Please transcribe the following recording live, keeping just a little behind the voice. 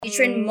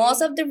featuring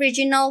most of the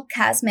original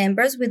cast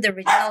members with the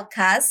original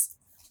cast.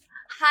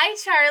 Hi,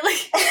 Charlie.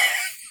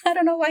 I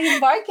don't know why he's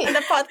barking in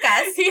the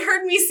podcast. He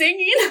heard me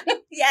singing.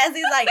 Yes,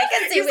 he's like, I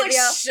can sing with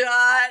you.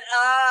 Shut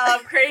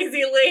up,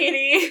 crazy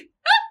lady.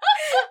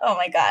 Oh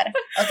my God.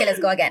 Okay, let's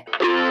go again.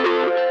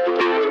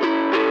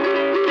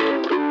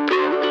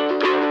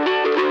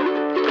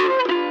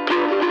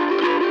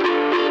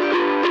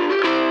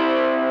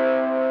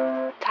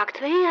 Talk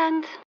to the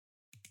hand.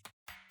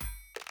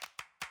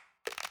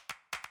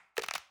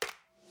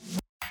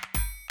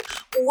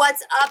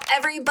 What's up,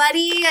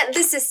 everybody?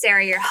 This is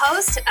Sarah, your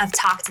host of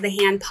Talk to the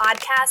Hand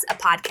podcast, a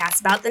podcast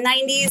about the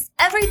 90s,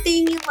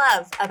 everything you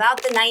love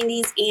about the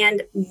 90s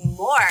and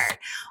more.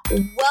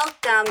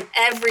 Welcome,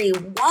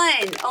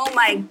 everyone. Oh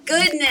my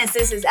goodness,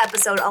 this is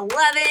episode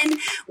 11.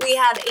 We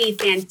have a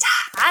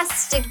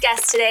fantastic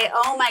guest today.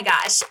 Oh my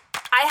gosh.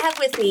 I have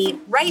with me,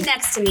 right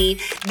next to me,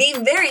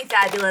 the very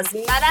fabulous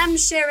Madame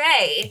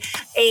Sheree,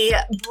 a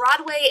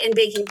Broadway and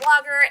baking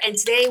blogger. And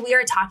today we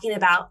are talking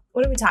about,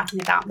 what are we talking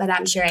about,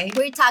 Madame Sheree?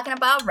 We're talking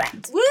about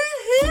Rent.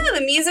 Woohoo!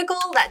 The musical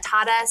that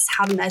taught us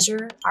how to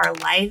measure our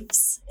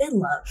lives in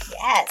love.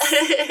 Yes.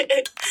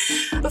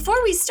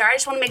 Before we start, I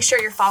just want to make sure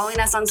you're following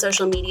us on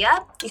social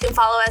media. You can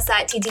follow us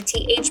at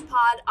TTTH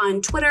Pod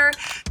on Twitter,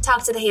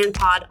 Talk to the Hand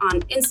Pod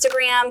on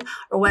Instagram.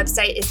 Our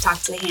website is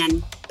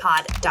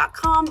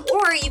talktothehandpod.com,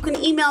 or you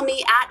can email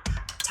me at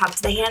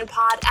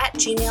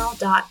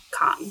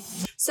talktothehandpod@gmail.com.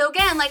 So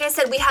again, like I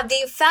said, we have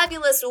the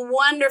fabulous,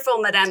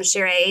 wonderful Madame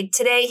Sheree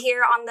today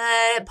here on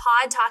the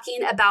pod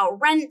talking about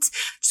Rent.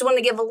 Just want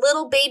to give a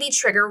little baby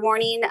trigger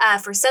warning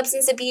for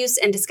substance abuse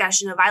and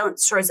discussion of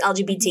violence towards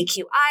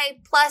LGBTQI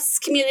plus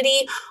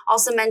community.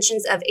 Also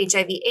mentions of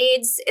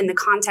HIV/AIDS in the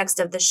context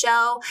of the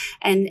show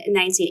and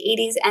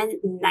 1980s and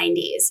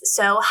 90s.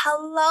 So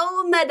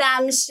hello,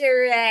 Madame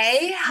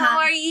Sheree. How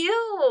are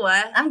you?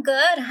 I'm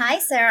good. Hi,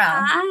 Sarah.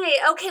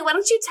 Hi. Okay, why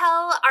don't you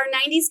tell our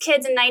 90s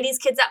kids and 90s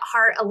kids at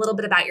heart a little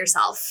bit about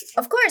yourself?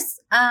 Of course.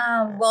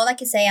 Well,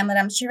 like you say, I'm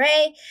Madame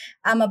Sheree.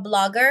 I'm a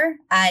blogger.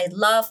 I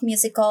love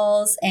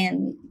musicals,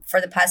 and for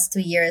the past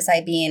 2 years,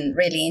 I've been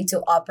really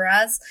into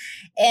operas.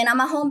 And I'm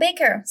a home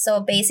baker.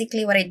 So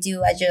basically what I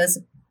do, I just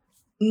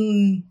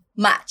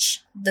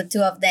match the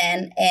two of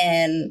them,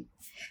 and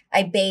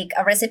I bake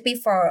a recipe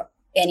for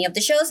any of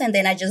the shows, and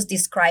then I just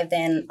describe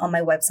them on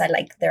my website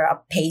like they're a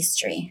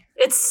pastry.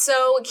 It's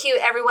so cute.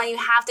 Everyone, you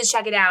have to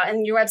check it out.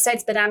 And your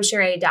website's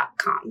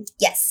madamesheree.com.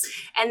 Yes.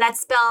 And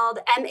that's spelled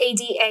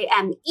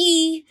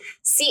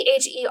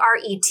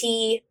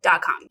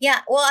MADAMECHERET.com.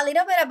 Yeah. Well, a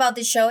little bit about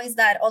the show is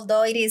that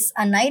although it is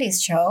a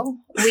 90s show,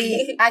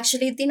 we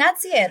actually did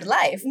not see it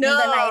live in the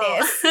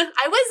 90s.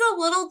 I was a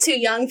little too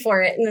young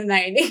for it in the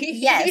 90s.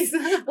 Yes.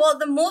 Well,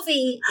 the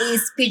movie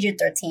is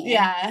PG-13.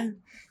 Yeah.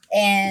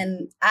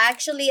 And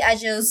actually, I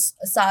just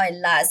saw it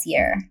last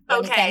year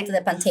when it came to the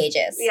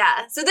Pantages.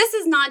 Yeah. So this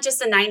is not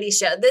just a 90s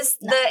show. The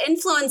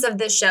influence of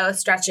this show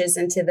stretches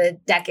into the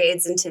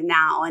decades, into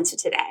now, into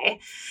today.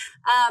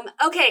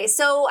 Okay.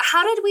 So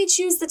how did we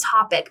choose the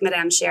topic,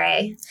 Madame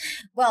Sheree?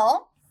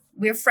 Well,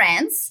 we're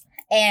friends,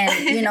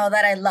 and you know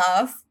that I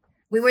love.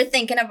 We were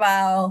thinking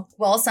about,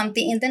 well,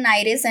 something in the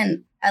 90s,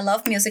 and I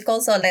love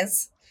musicals. So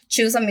let's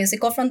choose a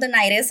musical from the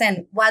 90s.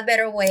 And what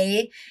better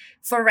way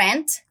for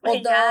Rent,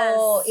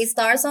 although it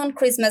starts on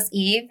Christmas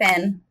Eve,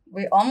 and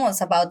we're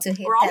almost about to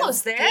hit. We're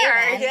almost there.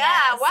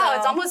 Yeah. Wow. So,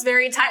 it's almost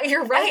very tight.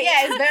 You're right.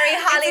 Yeah. It's very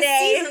holiday.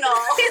 It's seasonal.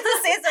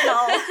 It's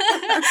seasonal.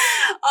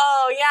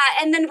 Oh,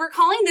 yeah. And then we're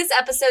calling this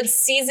episode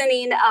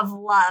Seasoning of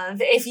Love.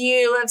 If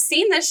you have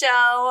seen the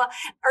show,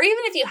 or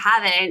even if you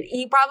haven't,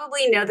 you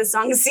probably know the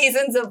song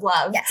Seasons of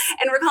Love. Yes.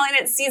 And we're calling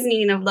it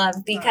Seasoning of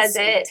Love because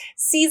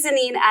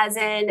seasoning as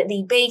in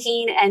the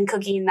baking and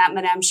cooking that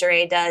Madame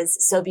Sheree does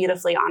so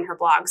beautifully on her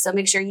blog. So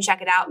make sure you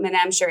check it out,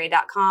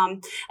 madamesheree.com.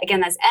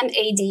 Again, that's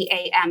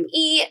MADAMECHERET.com.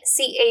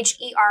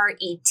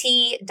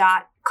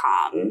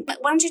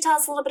 Why don't you tell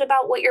us a little bit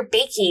about what you're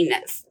baking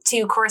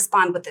to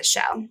correspond with this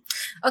show?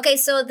 Okay,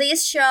 so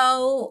this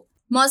show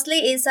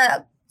mostly is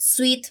a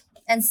sweet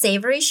and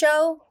savory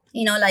show.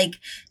 You know, like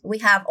we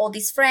have all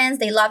these friends,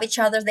 they love each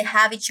other, they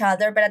have each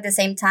other, but at the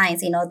same time,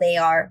 you know, they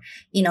are,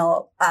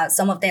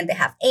 some of them, they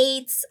have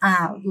AIDS,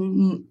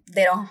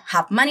 they don't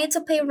have money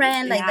to pay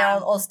rent, like they're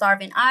all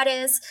starving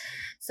artists.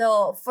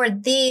 So for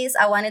this,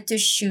 I wanted to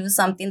choose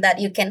something that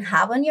you can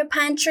have on your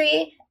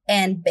pantry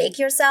and bake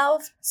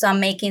yourself. So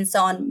I'm making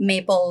some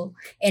maple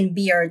and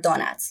beer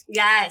donuts.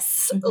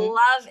 Yes,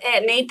 love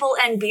it. Maple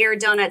and beer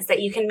donuts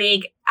that you can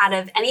make out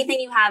of anything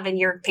you have in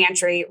your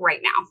pantry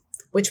right now,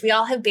 which we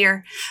all have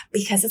beer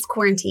because it's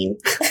quarantine.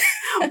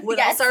 What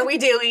else are we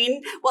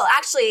doing? Well,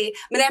 actually,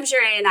 Madame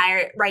Sheree and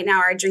I right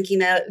now are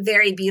drinking a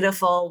very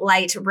beautiful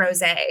light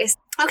rosé.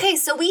 Okay,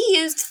 so we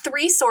used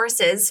 3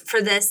 sources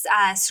for this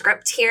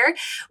script here.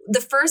 The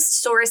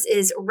first source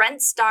is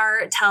Rent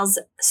Star tells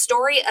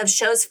story of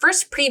show's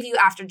first preview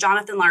after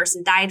Jonathan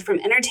Larson died from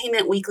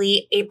Entertainment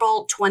Weekly,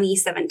 April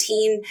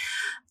 2017.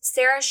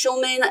 Sarah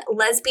Schulman,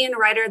 lesbian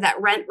writer that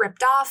Rent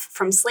ripped off,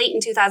 from Slate in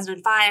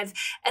 2005.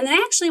 And then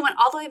I actually went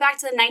all the way back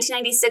to the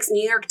 1996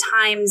 New York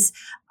Times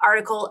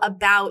article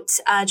about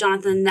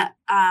Jonathan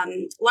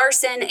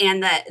Larson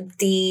and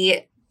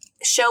the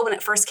show when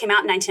it first came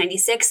out in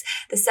 1996,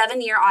 the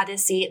 7-year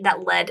odyssey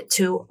that led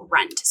to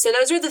Rent. So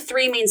those are the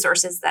 3 main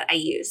sources that I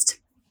used.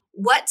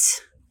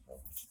 What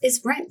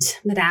is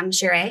Rent, Madame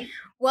Giray?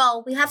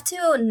 Well, we have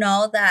to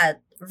know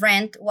that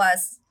Rent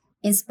was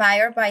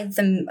inspired by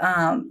the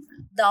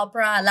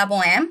opera La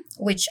Bohème,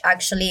 which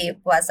actually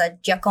was a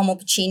Giacomo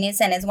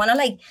Puccini's, and it's one of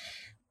like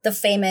the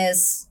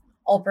famous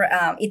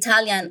opera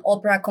Italian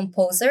opera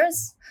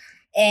composers.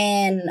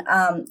 And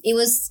it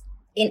was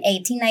in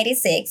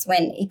 1896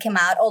 when it came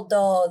out,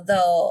 although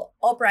the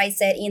opera is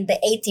set in the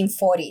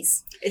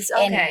 1840s. It's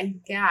okay,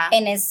 yeah.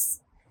 And it's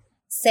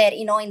set,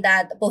 in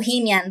that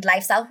bohemian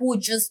lifestyle who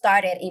just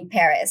started in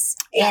Paris.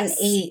 Yes. And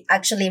he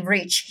actually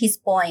reached his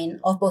point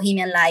of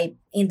bohemian life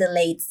in the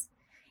late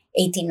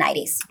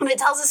 1890s. And it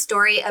tells a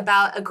story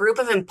about a group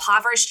of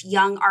impoverished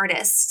young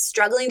artists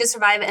struggling to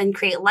survive and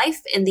create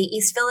life in the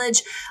East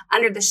Village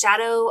under the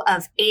shadow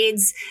of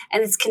AIDS.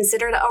 And it's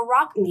considered a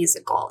rock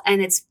musical.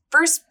 And its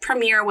first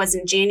premiere was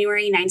in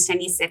January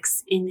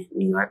 1996 in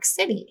New York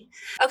City.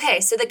 Okay,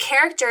 so the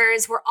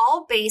characters were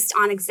all based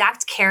on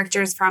exact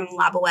characters from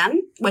La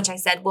Bohème, which I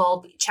said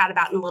we'll chat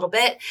about in a little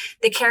bit.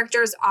 The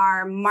characters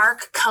are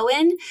Mark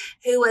Cohen,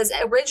 who was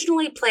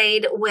originally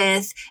played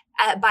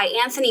by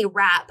Anthony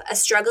Rapp, a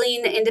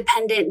struggling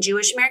independent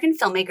Jewish American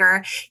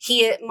filmmaker.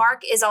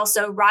 Mark is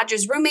also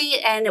Roger's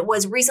roommate and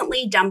was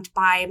recently dumped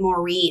by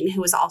Maureen,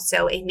 who was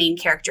also a main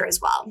character as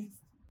well.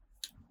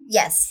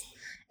 Yes.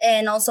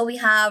 And also we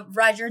have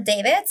Roger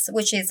Davids,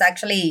 which is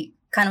actually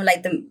kind of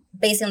like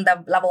based on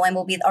the La Bohème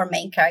will be our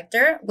main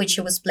character, which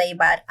he was played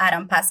by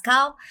Adam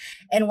Pascal,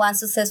 and one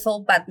successful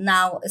but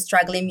now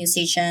struggling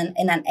musician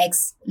and an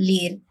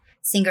ex-lead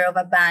singer of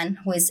a band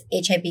who is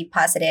HIV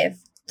positive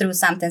through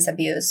substance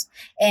abuse.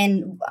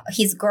 And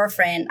his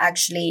girlfriend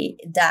actually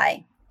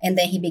died. And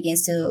then he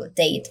begins to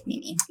date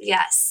Mimi.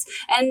 Yes.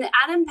 And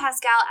Adam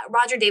Pascal,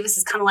 Roger Davis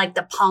is kind of like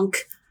the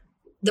punk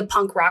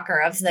rocker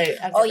of the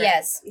group.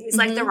 Yes. He's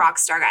like the rock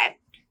star guy.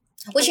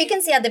 Which you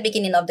can see at the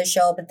beginning of the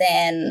show, but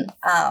then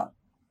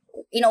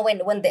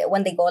when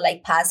they go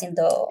like passing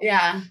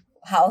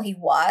how he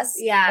was.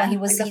 Yeah. When he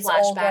was like his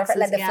old girlfriend,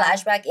 like the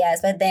flashback,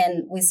 yes. But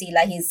then we see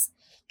like he's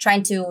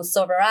trying to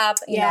sober up,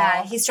 you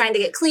know. He's trying to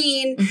get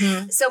clean.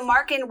 Mm-hmm. So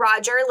Mark and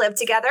Roger live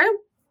together.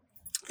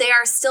 They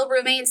are still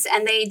roommates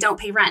and they don't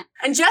pay rent.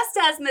 And just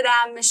as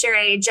Madame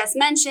Giray just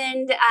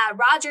mentioned,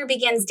 Roger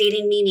begins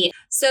dating Mimi.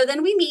 So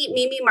then we meet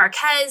Mimi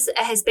Marquez,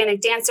 a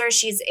Hispanic dancer.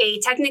 She's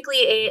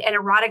technically an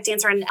erotic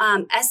dancer in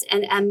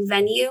S&M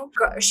venue.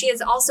 She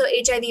is also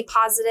HIV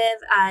positive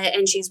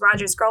and she's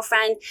Roger's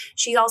girlfriend.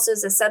 She also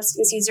is a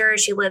substance user.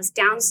 She lives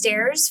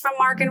downstairs from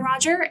Mark and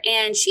Roger.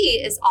 And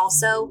she is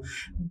also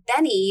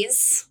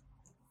Benny's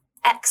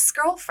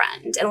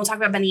ex-girlfriend. And we'll talk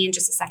about Benny in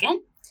just a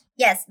second.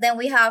 Yes, then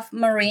we have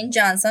Maureen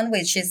Johnson,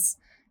 which is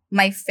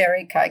my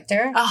favorite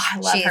character. Oh, I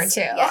love her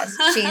too. Yes,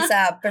 she's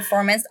a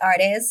performance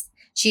artist.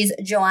 She's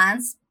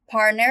Joanne's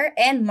partner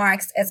and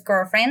Mark's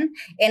ex-girlfriend.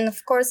 And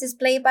of course, is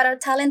played by our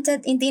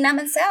talented Idina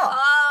Menzel,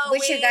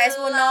 which you guys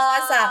will know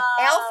as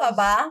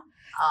Elphaba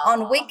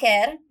on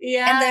Wicked.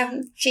 Yeah. And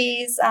then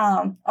she's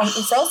on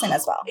Frozen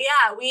as well.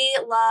 Yeah, we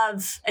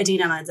love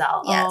Idina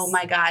Menzel. Yes. Oh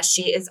my gosh,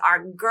 she is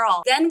our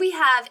girl. Then we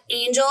have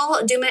Angel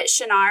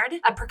Dumit-Chenard,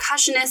 a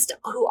percussionist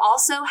who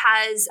also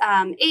has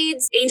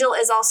AIDS. Angel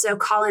is also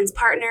Colin's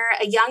partner,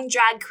 a young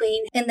drag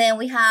queen. And then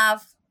we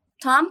have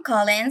Tom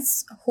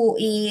Collins, who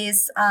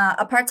is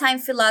a part-time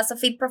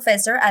philosophy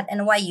professor at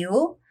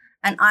NYU,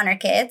 an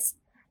anarchist.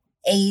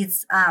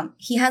 AIDS,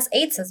 he has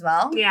AIDS as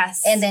well.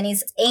 Yes. And then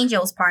he's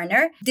Angel's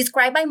partner,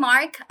 described by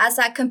Mark as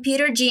a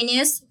computer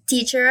genius,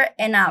 teacher,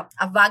 and a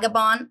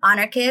vagabond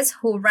anarchist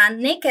who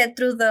ran naked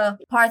through the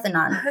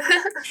Parthenon.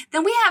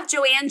 Then we have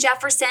Joanne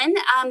Jefferson.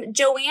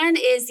 Joanne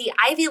is the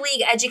Ivy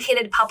League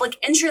educated public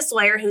interest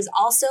lawyer who's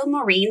also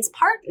Maureen's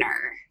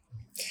partner.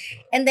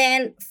 And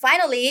then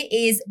finally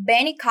is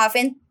Benny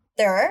Coffin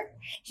III.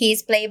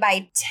 He's played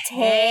by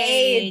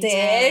Taye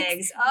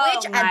Diggs,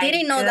 which I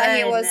didn't know that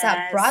he was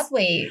a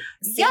Broadway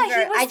singer.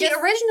 Yeah, he was the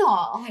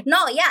original.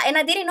 No, yeah, and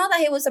I didn't know that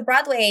he was a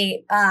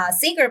Broadway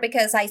singer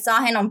because I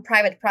saw him on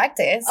Private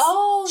Practice.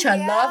 Oh, I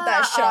love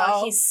that show.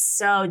 Oh, he's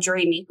so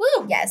dreamy.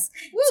 Woo. Yes.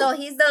 Woo. So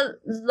he's the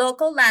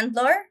local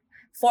landlord,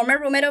 former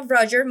roommate of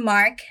Roger,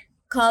 Mark,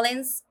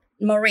 Collins,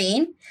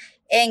 Maureen,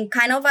 and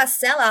kind of a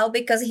sellout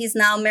because he's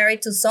now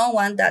married to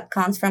someone that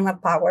comes from a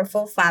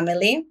powerful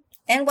family.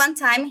 And one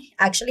time,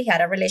 actually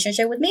had a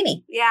relationship with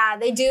Mimi. Yeah,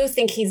 they do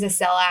think he's a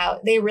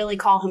sellout. They really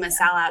call him a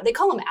sellout. They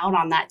call him out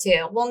on that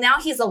too. Well, now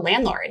he's a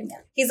landlord. Yeah.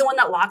 He's the one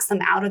that locks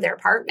them out of their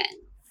apartment.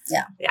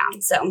 Yeah. Yeah.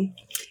 So,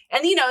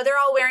 and they're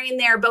all wearing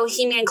their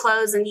bohemian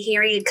clothes, and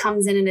here he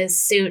comes in his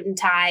suit and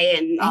tie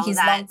and all his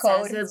that. long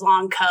coat. So his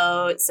long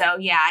coat. So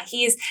yeah,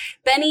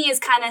 Benny is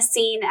kind of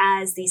seen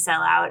as the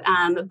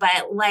sellout.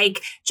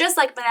 But just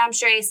like Madame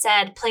Giray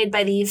said, played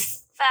by the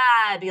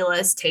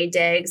fabulous Taye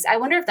Diggs. I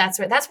wonder if that's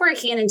where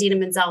he and Idina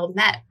Menzel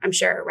met, I'm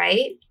sure,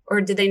 right?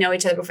 Or did they know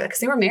each other before that? Because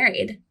they were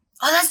married.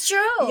 Oh, that's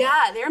true.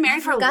 Yeah, they were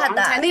married for a long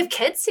time. They have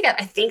kids together.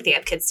 I think they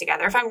have kids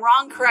together. If I'm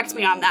wrong, correct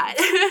me on that.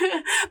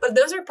 But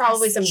those are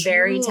probably some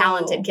very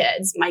talented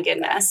kids. My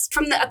goodness.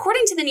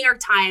 According to the New York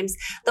Times,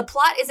 the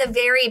plot is a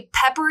very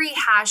peppery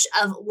hash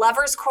of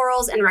lovers'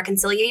 quarrels and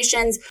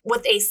reconciliations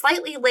with a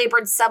slightly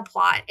labored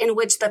subplot in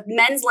which the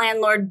men's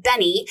landlord,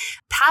 Benny,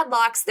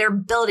 padlocks their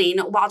building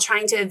while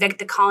trying to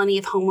evict a colony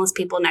of homeless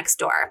people next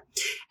door.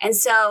 And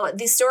so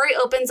the story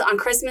opens on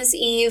Christmas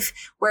Eve,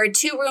 where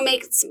two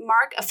roommates,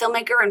 Mark, a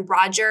filmmaker, and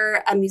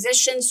Roger, a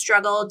musician,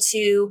 struggle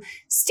to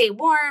stay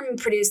warm and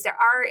produce their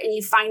art. And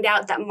you find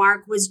out that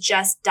Mark was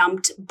just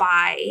dumped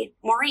by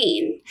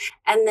Maureen.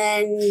 And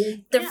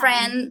then the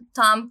friend,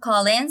 Tom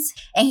Collins,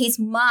 and his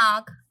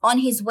mug on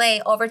his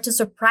way over to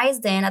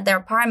surprise them at their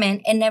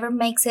apartment and never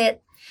makes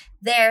it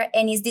there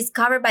and is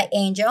discovered by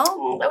Angel.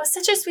 Oh, that was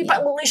such a sweet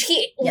part. Well,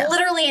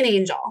 literally an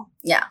angel.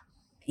 Yeah.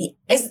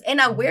 It's in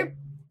a weird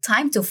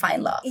time to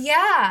find love.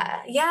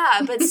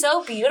 Yeah, but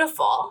so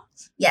beautiful.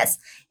 Yes.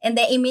 And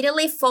they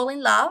immediately fall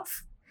in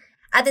love.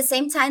 At the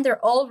same time,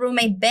 their old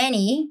roommate,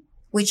 Benny,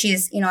 which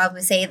is, I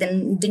would say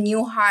the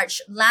new harsh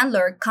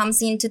landlord,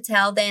 comes in to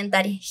tell them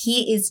that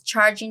he is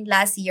charging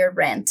last year's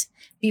rent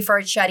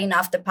before shutting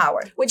off the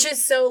power. Which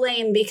is so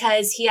lame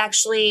because he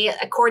actually,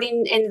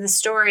 according in the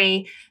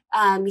story,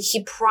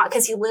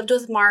 because he lived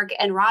with Mark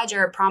and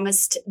Roger,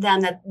 promised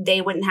them that they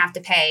wouldn't have to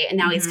pay. And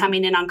now he's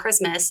coming in on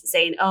Christmas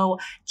saying, oh,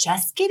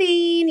 just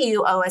kidding.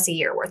 You owe us a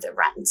year worth of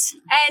rent.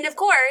 And of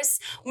course,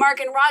 Mark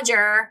and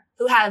Roger,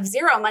 who have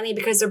zero money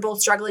because they're both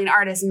struggling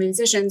artists and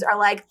musicians, are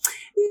like,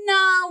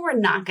 no, we're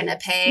not going to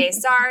pay.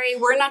 Sorry,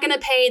 we're not going to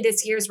pay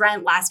this year's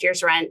rent, last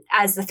year's rent,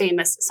 as the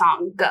famous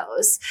song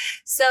goes.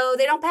 So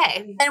they don't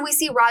pay. And we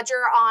see Roger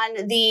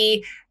on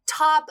the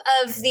top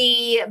of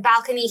the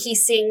balcony. He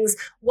sings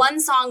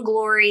one song,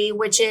 Glory,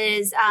 which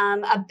is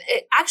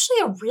actually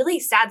a really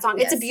sad song.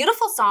 Yes. It's a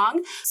beautiful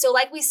song. So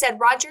like we said,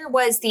 Roger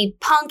was the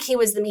punk. He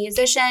was the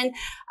musician.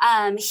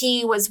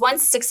 He was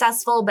once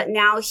successful, but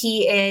now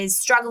he is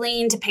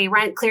struggling to pay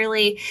rent,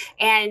 clearly.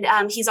 And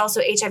he's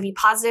also HIV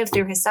positive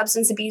through his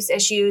substance abuse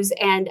issues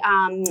and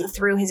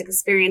through his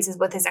experiences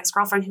with his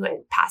ex-girlfriend who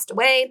had passed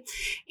away.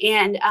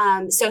 And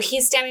so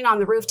he's standing on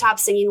the rooftop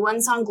singing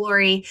one song,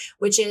 Glory,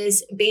 which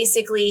is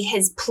basically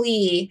his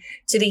plea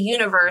to the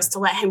universe to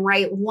let him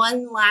write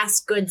one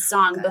last good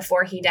song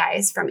before he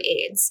dies from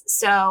AIDS.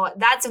 So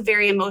that's a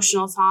very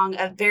emotional song,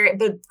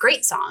 but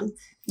great song.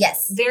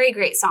 Yes. Very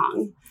great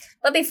song.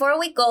 But before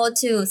we go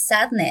to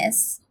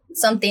sadness,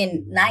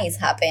 something nice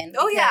happened.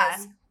 Oh, yeah.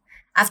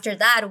 After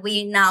that,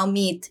 we now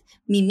meet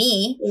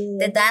Mimi,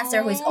 the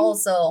dancer who is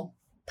also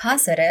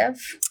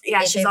positive.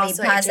 Yeah, she's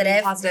also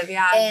HIV positive,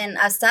 yeah. And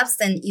a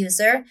substance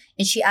user.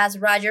 And she asked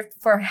Roger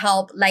for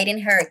help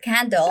lighting her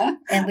candle.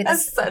 And with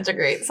That's such a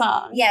great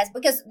song. Yes,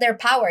 because their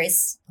power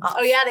is off.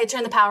 Oh, yeah, they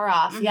turn the power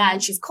off. Mm-hmm. Yeah,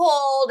 and she's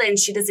cold and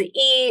she doesn't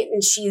eat.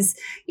 And she's,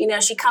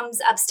 she comes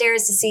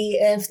upstairs to see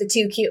if the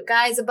two cute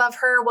guys above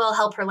her will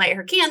help her light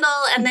her candle.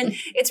 And then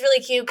it's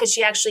really cute because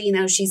she actually,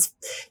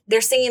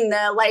 they're singing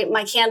the light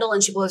my candle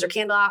and she blows her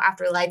candle out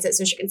after he lights it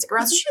so she can stick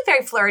around. So she's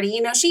very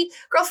flirty.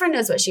 Girlfriend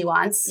knows what she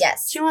wants.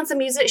 Yes. She wants the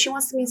music. She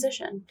wants the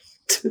musician.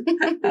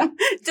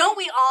 Don't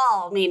we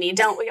all, Mimi?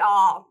 Don't we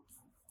all?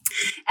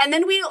 And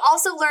then we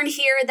also learn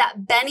here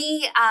that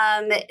Benny,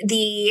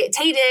 the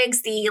Taye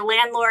Diggs, the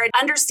landlord,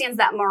 understands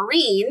that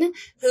Maureen,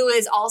 who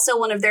is also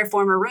one of their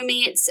former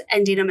roommates,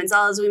 and Idina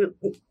Menzel,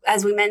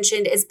 as we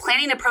mentioned, is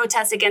planning a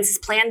protest against his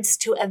plans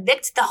to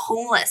evict the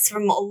homeless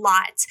from a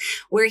lot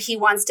where he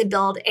wants to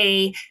build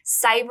a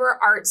cyber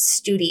art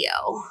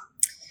studio.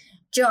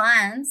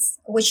 Joanne's,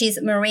 which is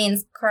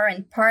Maureen's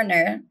current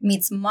partner,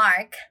 meets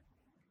Mark,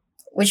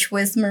 which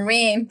was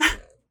Maureen's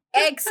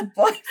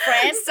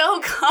ex-boyfriend.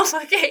 So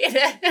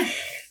complicated.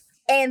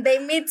 And they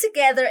meet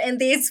together in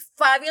this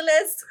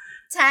fabulous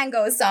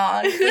tango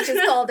song, which is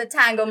called the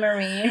Tango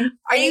Marine.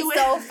 It's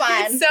so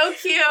fun. It's so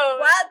cute.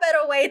 What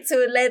better way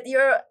to let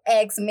your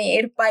ex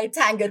meet by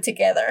tango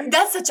together?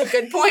 That's such a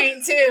good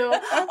point, too.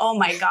 Oh,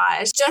 my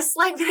gosh. Just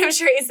like I'm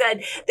sure he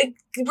said, the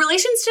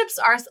relationships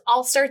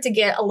all start to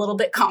get a little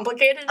bit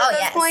complicated at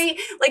this point.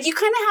 Like, you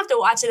kind of have to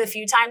watch it a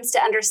few times to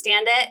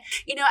understand it.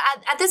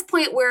 At this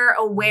point, we're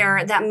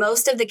aware that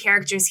most of the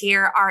characters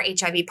here are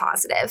HIV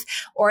positive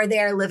or they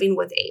are living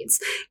with AIDS.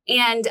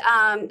 And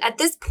at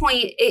this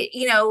point,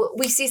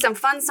 we see some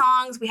fun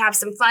songs. We have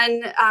some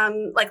fun,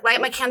 like Light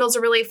My Candle's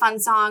a really fun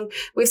song.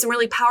 We have some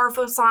really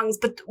powerful songs,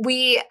 but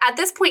we, at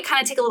this point,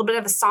 kind of take a little bit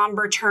of a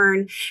somber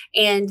turn.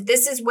 And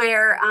this is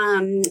where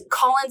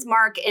Collins,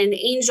 Mark, and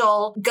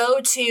Angel go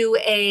to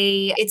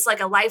it's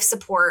like a life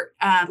support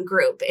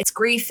group. It's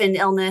grief and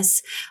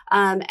illness.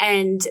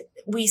 And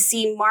we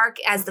see Mark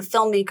as the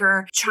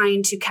filmmaker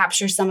trying to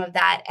capture some of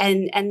that.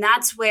 And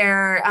that's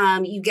where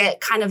you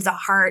get kind of the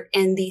heart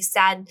and the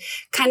sad,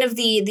 kind of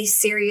the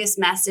serious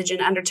message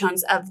and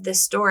undertones of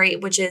this story,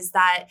 which is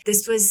that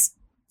this was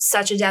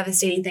such a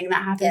devastating thing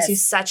that happened to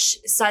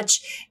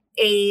such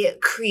a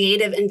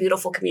creative and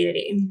beautiful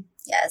community.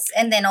 Yes.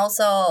 And then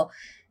also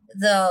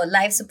the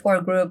life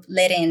support group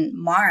letting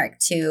Mark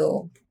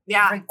to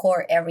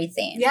record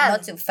everything.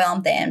 Not to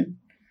film them,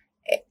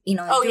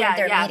 during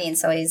their meeting.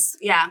 So it's...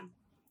 Yeah.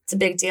 It's a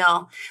big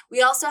deal.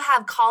 We also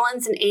have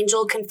Collins and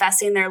Angel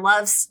confessing their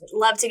love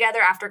together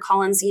after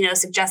Collins,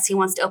 suggests he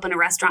wants to open a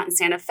restaurant in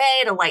Santa Fe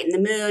to lighten the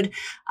mood.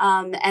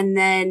 And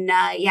then,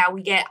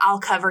 we get I'll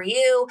Cover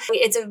You.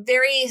 It's a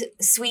very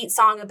sweet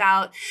song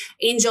about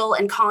Angel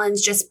and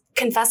Collins just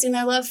confessing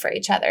their love for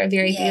each other.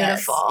 Very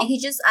beautiful. And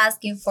he's just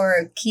asking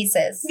for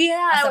kisses.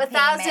 Yeah,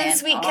 1,000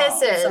 sweet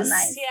kisses. So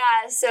nice.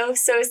 Yeah,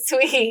 so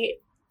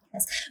sweet.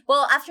 Yes.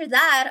 Well, after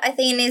that, I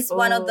think it's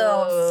one of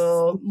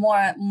those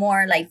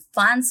more like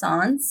fun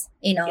songs,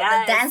 the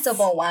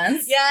danceable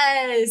ones.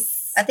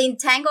 Yes. I think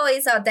Tango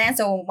is a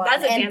danceable one.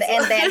 That's a and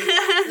then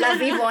La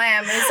Vie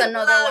Bohème is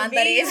another one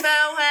that is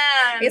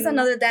it's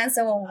another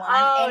danceable one.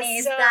 Oh, and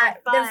it's so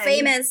the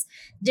famous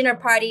dinner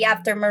party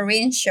after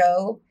Maureen's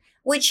show,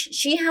 which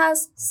she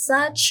has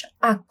such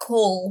a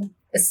cool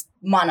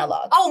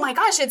monologue. Oh my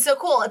gosh, it's so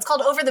cool. It's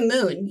called Over the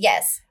Moon.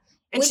 Yes.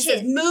 And she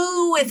says,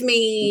 moo with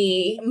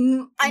me.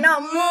 I know,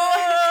 moo.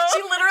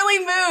 She literally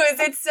moos.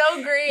 It's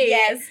so great.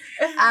 Yes.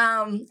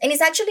 And it's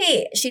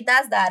actually, she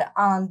does that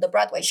on the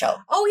Broadway show.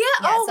 Oh,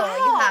 yeah. Yeah, so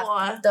you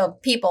have the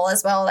people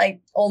as well, like,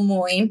 all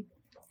mooing.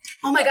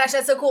 Oh my gosh,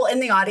 that's so cool. In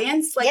the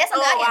audience? Like, yes, in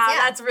the audience, wow,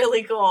 that's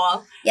really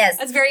cool. Yes.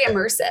 That's very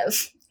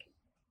immersive.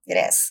 It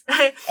is.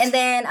 And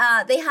then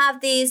they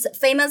have this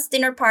famous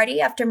dinner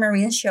party after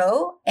Maureen's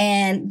show.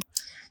 And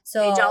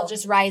so... They all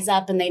just rise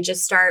up and they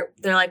just start,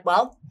 they're like,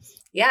 well...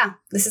 Yeah,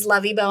 this is La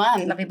Vie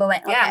Bohème. La Vie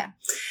Bohème, okay. Yeah.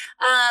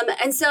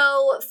 And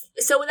so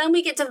then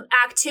we get to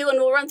Act 2, and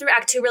we'll run through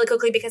Act 2 really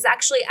quickly because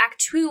actually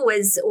Act 2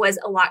 was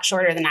a lot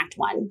shorter than Act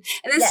 1.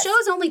 And this show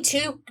is only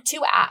two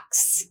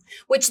acts,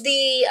 which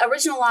the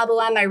original La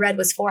Bohème I read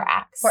was 4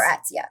 acts. 4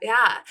 acts, yeah.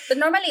 Yeah. But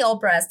normally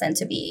operas tend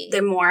to be...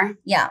 They're more?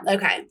 Yeah.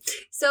 Okay.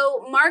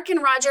 So Mark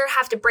and Roger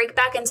have to break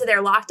back into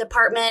their locked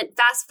apartment.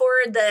 Fast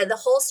forward, the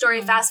whole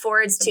story fast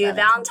forwards to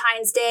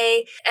Valentine's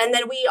Day. And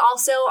then we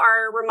also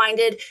are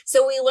reminded,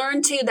 so we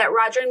learn too that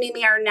Roger and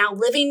Mimi are now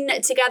living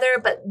together,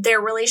 but their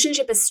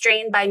relationship is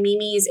strained by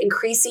Mimi's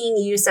increasing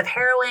use of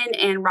heroin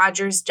and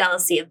Roger's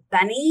jealousy of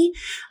Benny.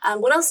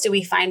 What else do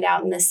we find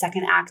out in this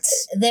second act?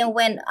 Then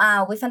when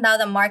we found out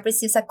that Mark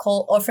receives a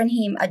call offering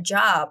him a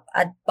job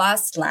at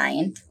Bus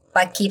Line,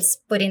 but keeps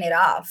putting it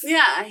off.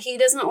 Yeah, he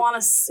doesn't want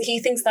to,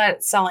 he thinks that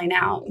it's selling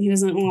out. He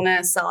doesn't want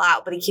to sell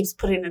out, but he keeps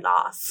putting it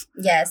off.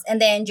 Yes,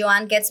 and then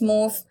Joanne gets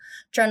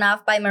thrown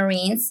off by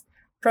Marines,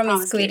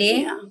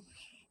 Promiscuity. Yeah.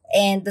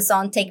 And the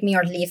song Take Me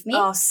or Leave Me.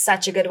 Oh,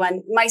 such a good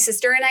one. My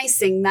sister and I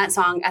sing that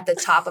song at the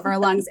top of our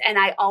lungs. And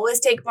I always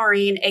take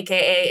Maureen,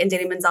 a.k.a.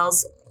 Indira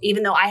Menzel's,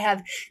 even though I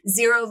have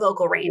zero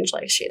vocal range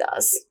like she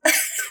does.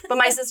 But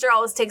my sister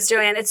always takes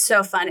Joanne. It's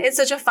so fun. It's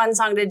such a fun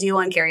song to do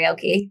on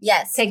karaoke.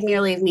 Yes. Take Me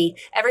or Leave Me.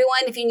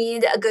 Everyone, if you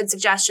need a good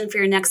suggestion for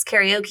your next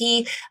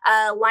karaoke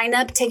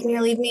lineup, Take Me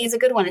or Leave Me is a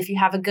good one if you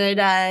have a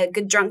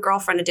good drunk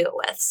girlfriend to do it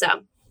with.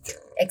 So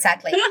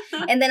exactly.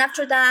 And then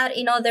after that,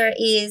 there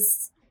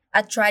is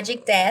a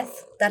tragic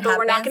death that happens. But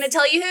we're not going to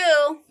tell you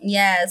who.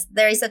 Yes,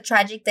 there is a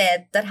tragic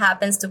death that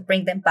happens to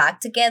bring them back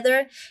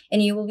together,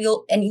 and you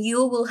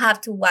will have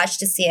to watch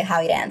to see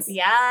how it ends.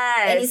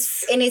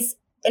 Yes. And it's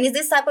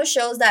this type of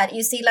shows that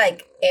you see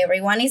like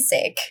everyone is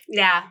sick.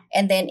 Yeah.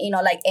 And then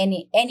like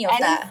any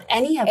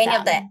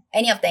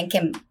of them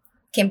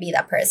can be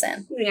that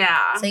person.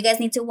 Yeah. So you guys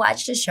need to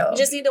watch the show. You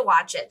just need to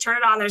watch it. Turn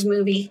it on. There's a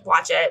movie.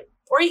 Watch it.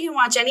 Or you can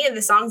watch any of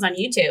the songs on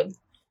YouTube.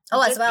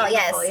 Oh, as well.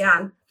 Yes.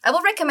 Yeah. I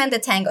will recommend the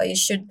Tango. You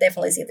should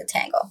definitely see the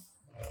Tango.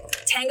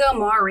 Tango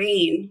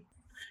Maureen.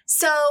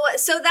 So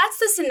that's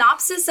the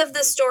synopsis of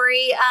the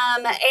story.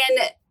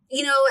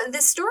 And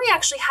this story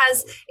actually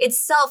has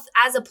itself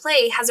as a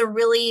play has a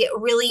really,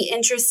 really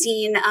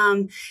interesting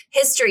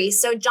history.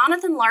 So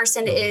Jonathan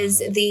Larson is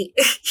the...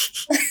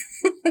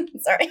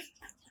 Sorry.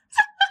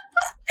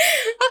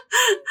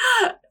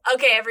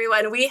 Okay,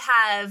 everyone, we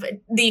have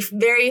the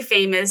very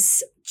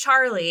famous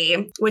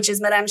Charlie, which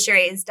is Madame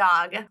Cherie's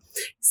dog,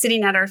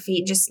 sitting at our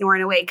feet just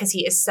snoring away because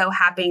he is so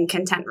happy and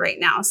content right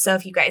now. So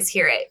if you guys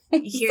hear it,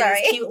 you hear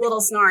his cute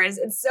little snores.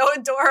 It's so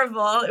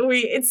adorable.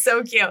 It's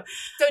so cute.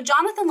 So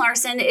Jonathan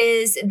Larson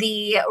is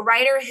the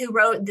writer who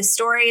wrote the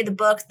story, the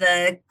book,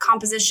 the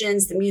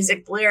compositions, the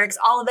music, the lyrics,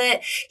 all of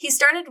it. He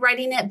started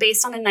writing it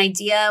based on an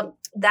idea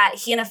that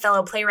he and a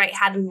fellow playwright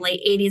had in the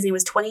late 80s. He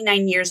was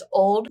 29 years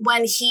old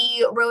when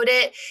he wrote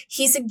it.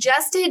 He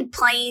suggested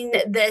playing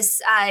this,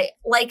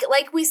 like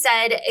we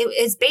said, it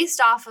is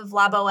based off of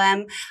La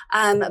Bohème,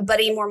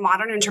 but a more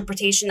modern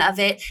interpretation of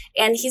it.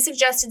 And he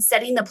suggested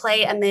setting the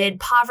play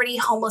amid poverty,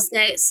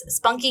 homelessness,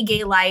 spunky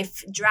gay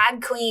life,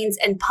 drag queens,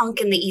 and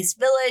punk in the East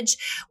Village,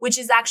 which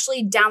is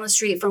actually down the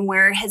street from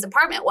where his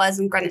apartment was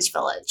in Greenwich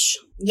Village.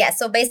 Yeah,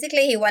 so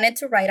basically he wanted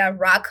to write a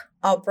rock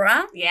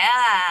opera.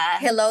 Yeah.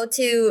 Hello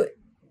to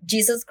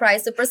Jesus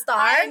Christ Superstar.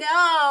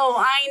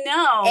 I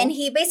know. And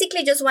he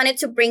basically just wanted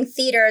to bring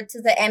theater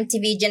to the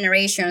MTV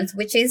generations,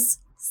 which is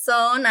so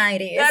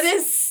 90s. That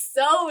is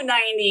So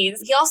 90s.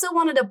 He also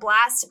wanted to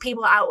blast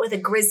people out with a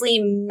grisly,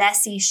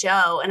 messy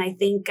show, and I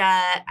think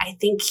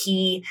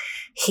he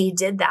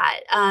did that.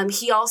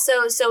 He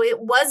also, so it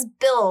was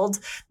billed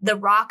the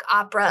rock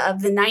opera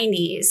of the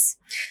 90s.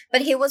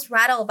 But he was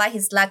rattled by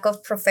his lack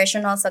of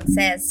professional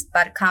success,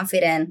 but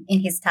confident in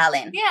his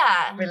talent.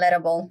 Yeah.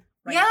 Relatable.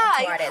 Right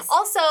now to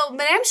also,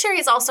 Madame Sherry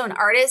is also an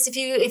artist.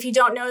 If you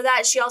don't know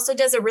that, she also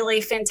does a really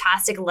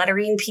fantastic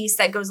lettering piece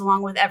that goes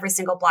along with every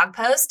single blog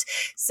post.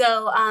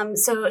 So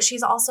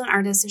she's also an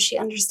artist, so she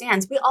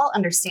understands. We all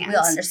understand. We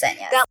all understand,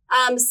 yes.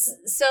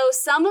 So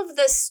some of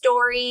the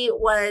story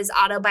was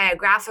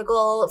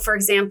autobiographical. For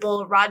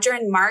example, Roger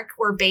and Mark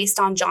were based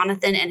on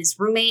Jonathan and his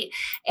roommate,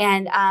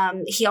 and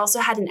he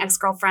also had an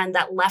ex-girlfriend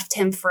that left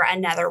him for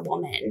another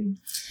woman.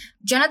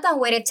 Jonathan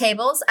waited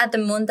tables at the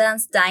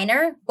Moondance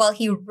Diner while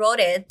he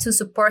wrote it to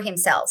support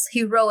himself.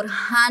 He wrote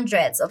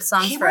hundreds of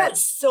songs He for it. wrote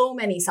so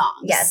many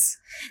songs. Yes.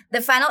 The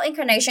final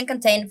incarnation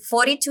contained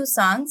 42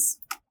 songs.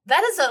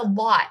 That is a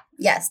lot.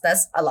 Yes,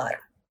 that's a lot.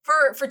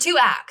 For 2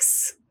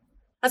 acts.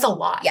 That's a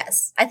lot.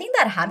 Yes. I think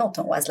that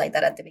Hamilton was like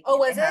that at the beginning. Oh,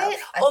 was it?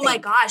 Oh my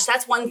gosh.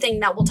 That's one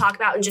thing that we'll talk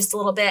about in just a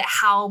little bit,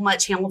 how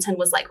much Hamilton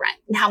was like Rent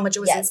and how much it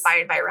was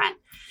inspired by Rent.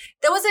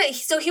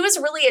 So he was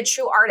really a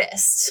true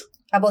artist.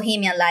 A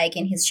bohemian like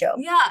in his show.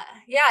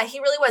 Yeah, he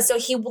really was. So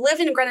he lived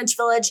in Greenwich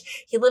Village.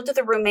 He lived with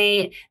a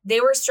roommate.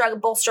 They were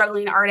both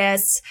struggling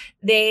artists.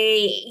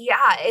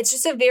 It's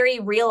just a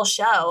very real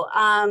show.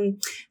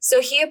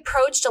 So he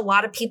approached a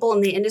lot of people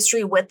in the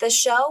industry with this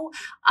show.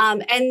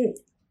 And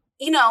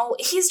you know,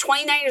 he's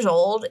 29 years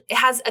old. It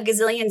has a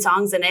gazillion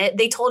songs in it.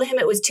 They told him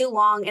it was too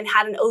long and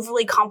had an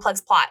overly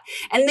complex plot.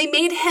 And they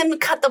made him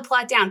cut the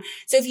plot down.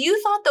 So if you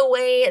thought the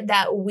way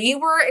that we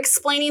were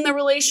explaining the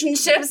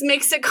relationships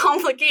makes it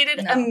complicated,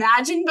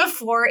 imagine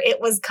before it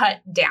was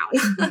cut down.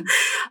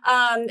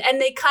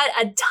 And they cut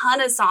a ton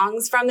of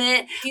songs from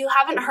it. If you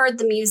haven't heard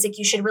the music,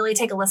 you should really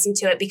take a listen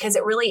to it because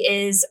it really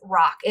is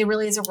rock. It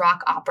really is a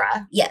rock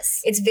opera.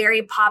 Yes. It's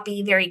very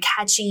poppy, very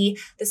catchy.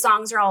 The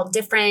songs are all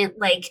different.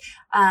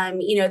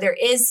 There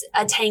is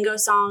a tango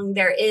song.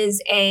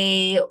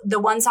 The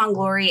one song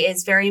Glory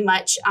is very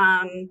much,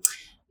 a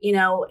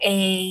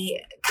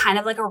kind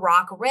of like a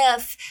rock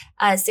riff.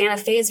 Santa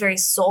Fe is very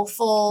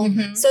soulful.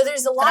 Mm-hmm. So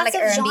there's lots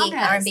of genres.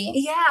 R&B.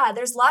 Yeah,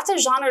 there's lots of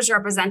genres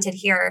represented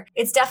here.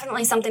 It's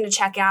definitely something to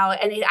check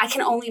out. And I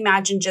can only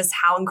imagine just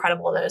how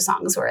incredible those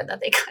songs were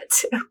that they cut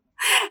to.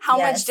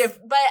 Much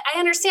different. But I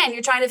understand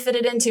you're trying to fit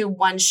it into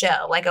one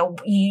show. Like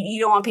you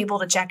don't want people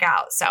to check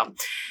out. So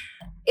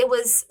it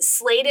was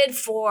slated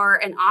for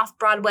an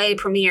off-Broadway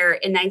premiere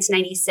in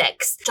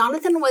 1996.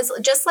 Jonathan was,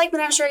 just like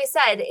Madame Sherry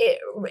said, it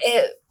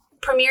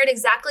premiered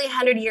exactly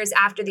 100 years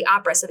after the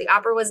opera. So the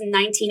opera was in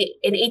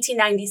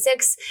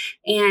 1896,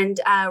 and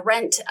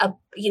Rent,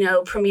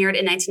 premiered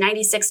in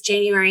 1996,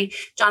 January.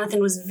 Jonathan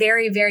was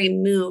very, very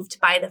moved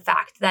by the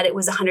fact that it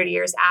was 100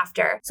 years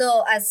after.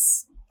 So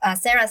as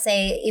Sarah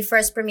said, it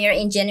first premiered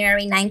in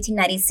January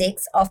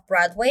 1996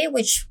 off-Broadway,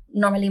 which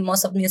normally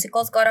most of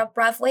musicals got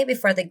off-Broadway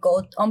before they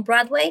go on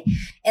Broadway.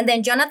 And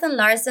then Jonathan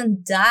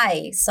Larson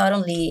died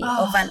suddenly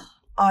of an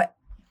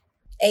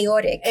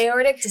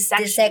aortic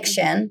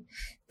dissection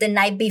the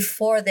night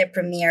before the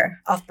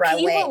premiere of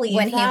Broadway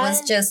when he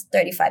was just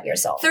 35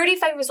 years old.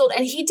 35 years old.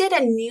 And he did a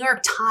New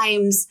York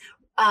Times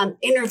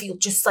interview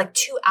just like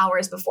 2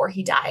 hours before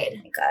he died. Oh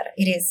my God,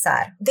 it is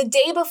sad. The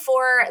day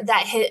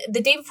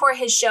before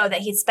his show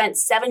that he'd spent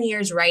 7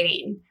 years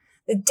writing,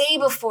 the day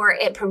before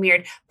it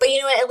premiered. But you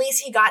know what? At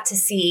least he got to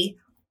see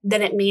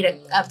that it made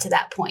it up to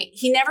that point.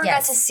 He never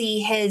got to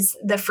see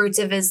the fruits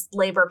of his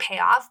labor pay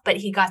off, but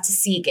he got to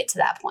see it get to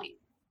that point.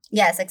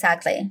 Yes,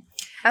 exactly.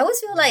 I always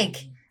feel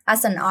like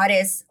as an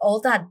artist, all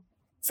the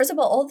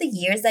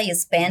years that you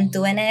spend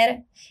doing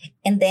it,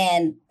 and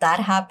then that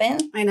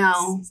happened. I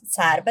know. It's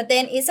sad. But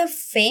then it's a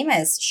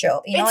famous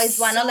show. It's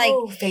one of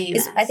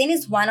famous. I think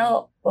it's one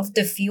of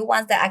the few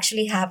ones that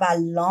actually have a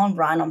long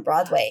run on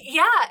Broadway.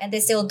 Yeah. And they're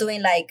still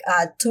doing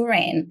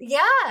touring.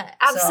 Yeah,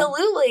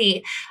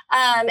 absolutely.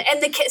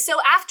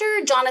 So after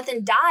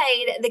Jonathan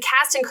died, the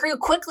cast and crew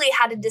quickly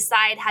had to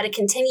decide how to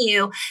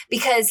continue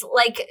because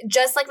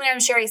just like Madame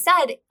Sherry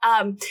said,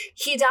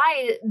 he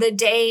died the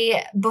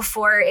day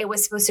before it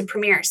was supposed to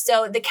premiere.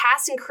 So the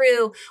cast and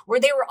crew were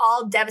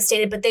all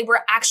devastated, but they were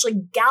actually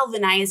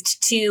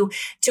galvanized to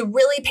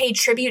really pay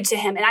tribute to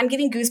him. And I'm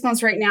getting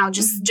goosebumps right now,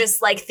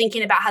 just like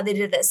thinking about how they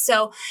did this.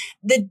 So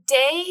the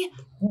day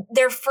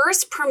their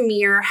first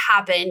premiere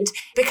happened,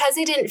 because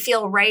they didn't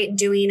feel right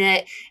doing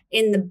it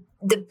in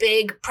the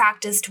big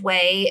practiced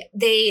way,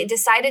 they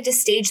decided to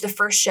stage the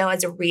first show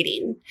as a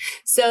reading.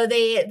 So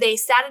they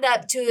set it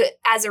up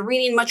as a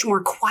reading, much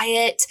more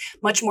quiet,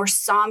 much more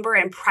somber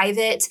and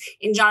private.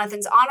 In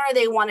Jonathan's honor,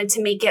 they wanted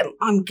to make it,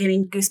 I'm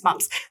getting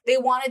goosebumps. They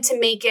wanted to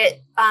make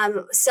it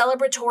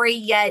celebratory,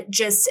 yet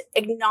just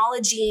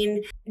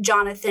acknowledging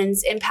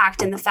Jonathan's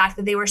impact and the fact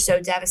that they were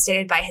so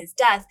devastated by his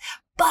death.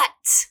 But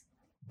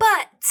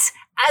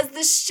as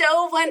the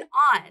show went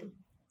on,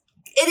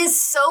 It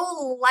is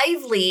so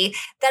lively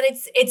that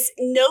it's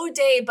no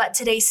day but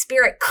today's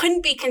spirit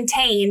couldn't be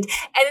contained,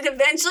 and it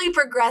eventually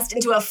progressed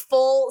into a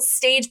full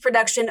stage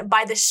production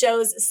by the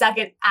show's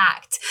second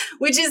act,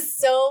 which is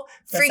so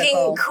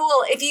freaking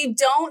cool.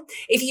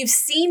 If you've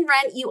seen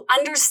Rent, you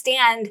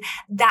understand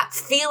that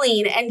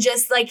feeling and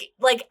just like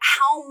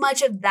how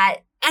much of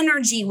that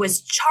energy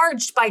was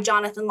charged by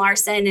Jonathan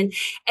Larson and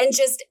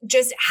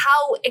just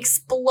how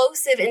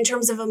explosive in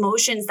terms of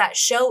emotions that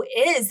show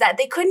is, that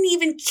they couldn't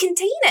even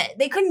contain it.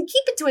 They couldn't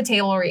keep it to a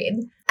table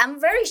read. I'm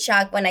very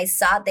shocked when I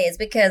saw this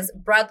because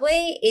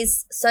Broadway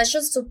is such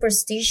a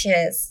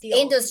superstitious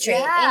industry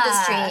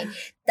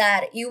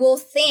that you will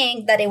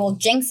think that it will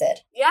jinx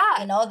it.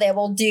 Yeah. You know, they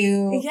will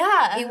do,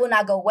 it will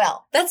not go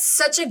well. That's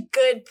such a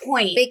good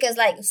point. Because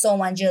like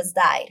someone just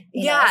died.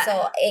 You know?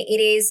 So it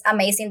is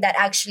amazing that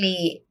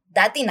actually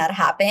that did not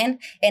happen.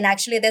 And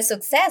actually the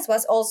success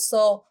was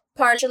also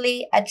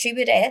partially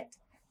attributed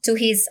to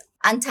his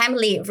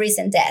untimely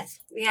recent death.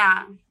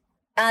 Yeah.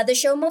 The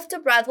show moved to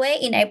Broadway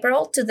in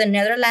April to the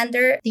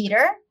Nederlander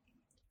Theater,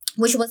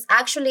 which was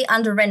actually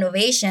under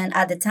renovation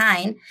at the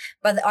time,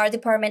 but the art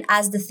department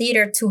asked the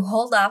theater to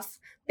hold off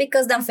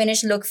because the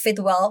unfinished look fit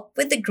well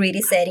with the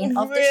gritty setting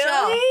of the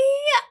show.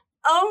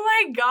 Oh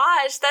my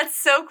gosh, that's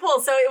so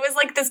cool. So it was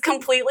like this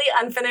completely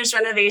unfinished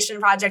renovation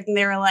project, and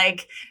they were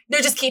like, no,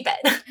 just keep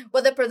it.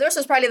 Well, the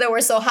producers probably they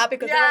were so happy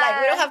because they were like,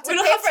 we don't have to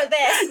pay for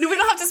this. We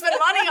don't have to spend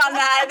money on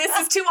that. This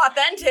is too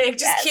authentic.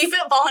 Just keep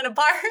it falling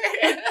apart.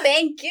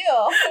 Thank you.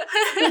 Oh,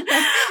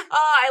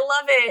 I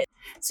love it.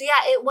 So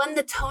yeah, it won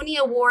the Tony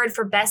Award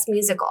for Best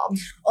Musical.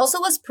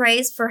 Also was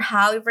praised for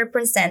how it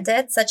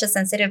represented such a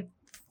sensitive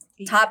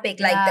topic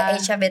like the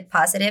HIV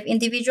positive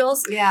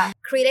individuals. Yeah.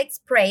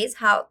 Critics praise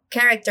how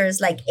characters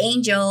like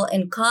Angel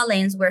and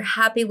Collins were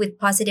happy with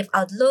positive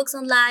outlooks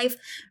on life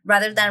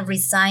rather than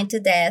resigned to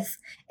death.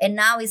 And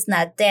now it's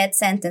not death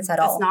sentence at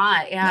all. It's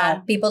not, yeah.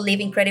 No, people live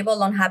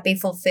incredible, unhappy,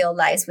 fulfilled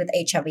lives with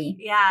HIV.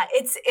 Yeah,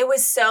 it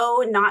was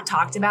so not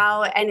talked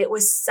about, and it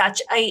was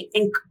such an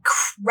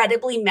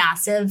incredibly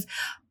massive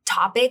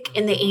topic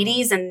in the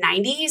 80s and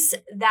 90s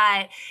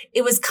that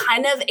it was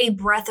kind of a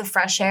breath of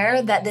fresh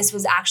air that this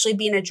was actually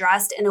being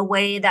addressed in a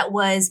way that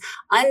was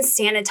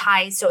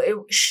unsanitized. So it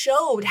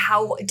showed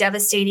how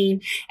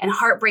devastating and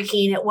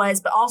heartbreaking it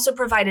was, but also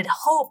provided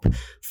hope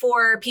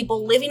for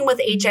people living with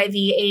HIV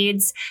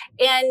AIDS.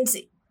 And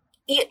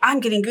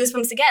I'm getting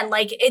goosebumps again.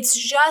 Like, it's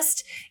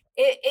just...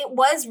 It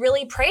was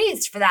really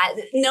praised for that.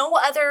 No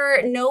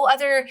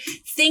other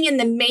thing in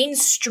the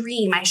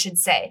mainstream, I should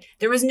say.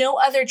 There was no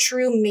other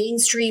true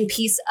mainstream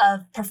piece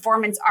of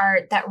performance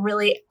art that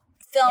really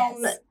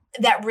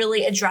that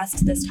really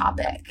addressed this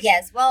topic.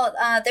 Yes. Well,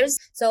 there's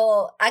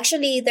a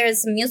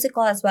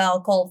musical as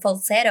well called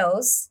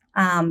Falsettos.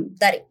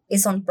 That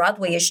is on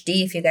Broadway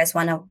HD if you guys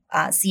want to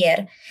see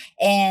it.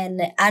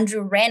 And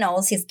Andrew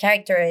Reynolds, his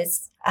character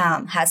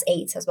has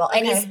AIDS as well.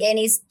 Okay. And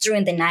he's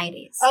during the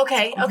 90s.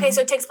 Okay. Okay.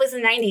 So it takes place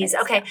in the 90s.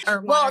 Okay.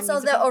 Well, so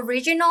the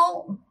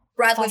original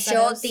Broadway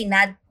show did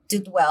not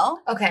do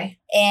well. Okay.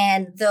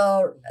 And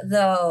the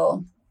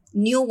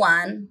new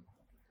one,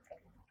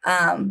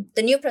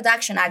 the new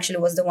production actually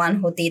was the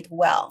one who did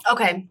well.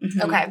 Okay.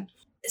 Mm-hmm. Okay.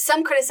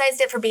 Some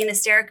criticized it for being a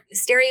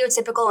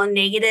stereotypical and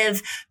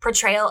negative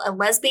portrayal of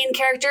lesbian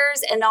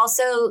characters, and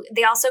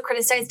they also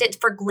criticized it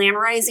for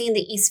glamorizing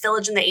the East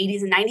Village in the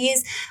 80s and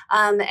 90s.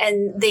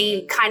 And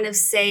they kind of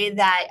say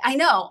that I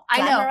know.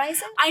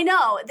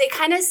 They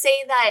kind of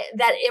say that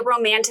it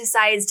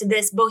romanticized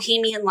this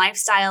bohemian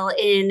lifestyle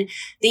in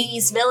the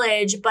East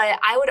Village, but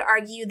I would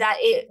argue that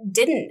it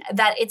didn't.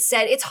 That it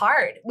said it's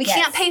hard. We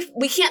can't pay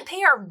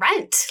our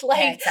rent.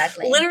 Like,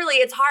 exactly. Literally,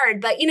 it's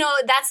hard. But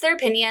that's their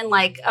opinion.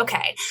 Like,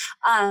 okay.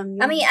 I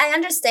mean, I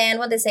understand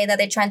what they say, that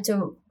they're trying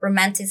to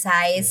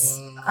romanticize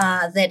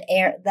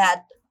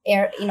that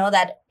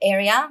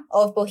area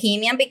of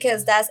Bohemian,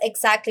 because that's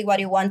exactly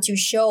what you want to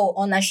show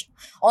on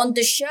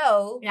the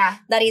show. Yeah.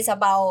 That is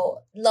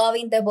about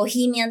loving the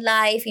Bohemian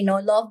life,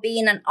 love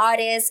being an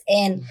artist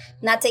and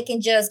not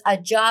taking just a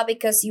job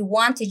because you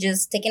want to,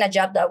 just taking a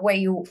job where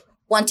you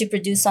want to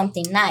produce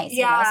something nice.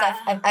 Yeah. So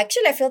I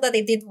feel that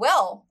they did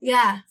well.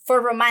 Yeah.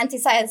 For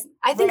romanticizing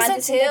the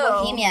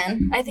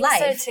Bohemian life.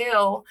 I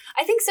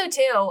think so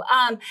too.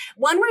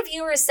 One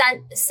reviewer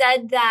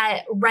said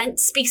that Rent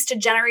speaks to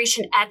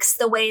Generation X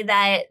the way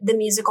that the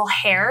musical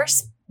Hair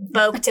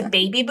spoke to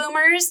baby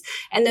boomers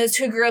and those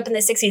who grew up in the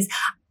 60s.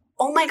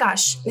 Oh my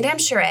gosh, Madame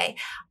Charest.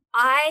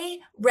 I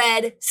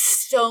read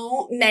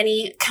so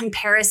many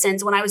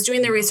comparisons when I was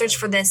doing the research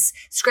for this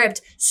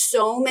script,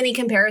 so many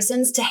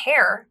comparisons to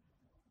Hair.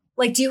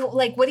 What do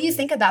you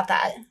think about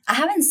that? I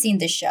haven't seen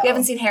the show. You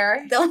haven't seen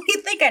Hair? The only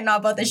thing I know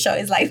about the show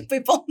is like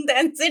people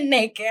dancing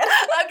naked.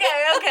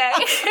 Okay.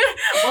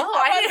 Whoa,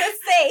 on the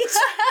stage.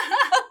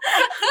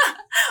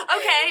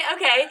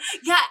 Okay.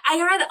 Yeah,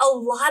 I read a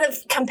lot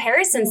of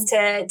comparisons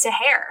to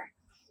Hair.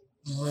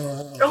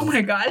 Oh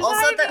my gosh.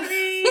 Also,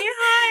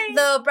 Hi.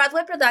 The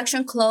Broadway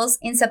production closed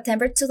in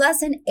September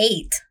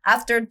 2008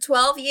 after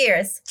 12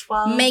 years,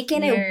 12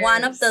 making years. it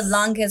one of the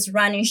longest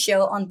running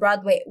show on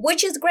Broadway,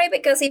 which is great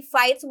because it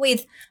fights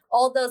with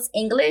all those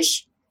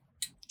English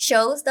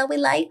shows that we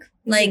like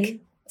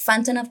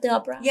Phantom of the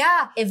Opera,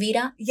 Yeah.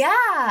 Evita,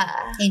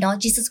 Yeah.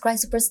 Jesus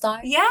Christ Superstar,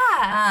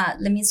 Yeah.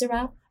 Les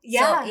Miserables.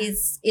 Yeah. So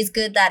it's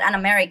good that an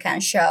American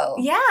show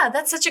Yeah,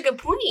 that's such a good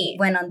point.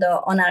 went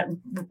on a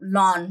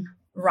long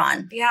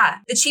run. Yeah.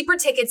 The cheaper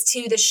tickets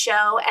to the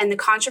show and the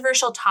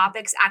controversial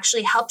topics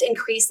actually helped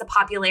increase the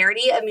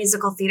popularity of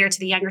musical theater to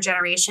the younger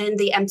generation,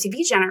 the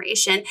MTV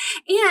generation,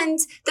 and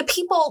the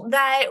people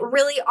that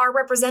really are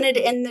represented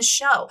in the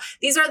show.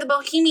 These are the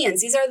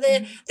bohemians. These are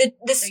the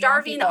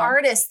starving people.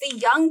 artists, the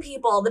young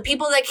people, the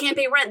people that can't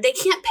pay rent. They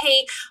can't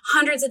pay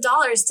hundreds of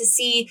dollars to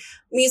see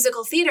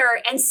musical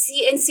theater and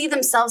see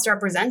themselves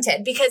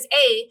represented because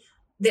A,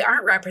 they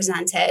aren't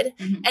represented,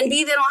 and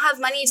B, they don't have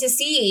money to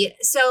see.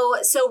 So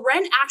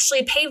Rent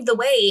actually paved the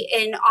way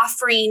in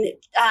offering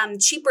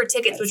cheaper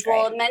tickets, which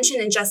we'll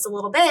mention in just a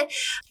little bit.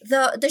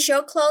 The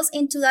show closed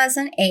in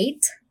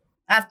 2008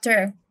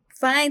 after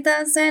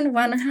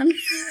 5,100.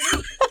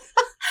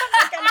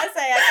 I cannot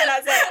say.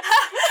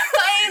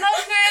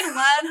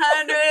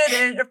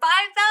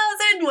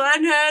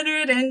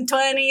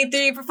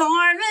 5,123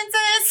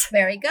 performances.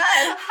 Very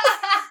good.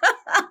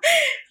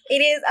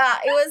 It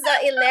was the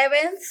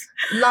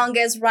 11th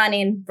longest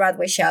running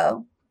Broadway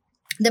show.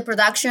 The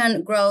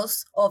production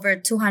grossed over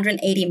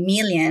 280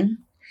 million.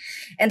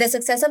 And the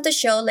success of the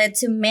show led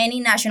to many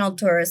national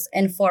tours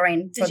and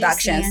foreign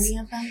productions. Did you see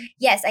any of them?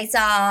 Yes, I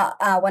saw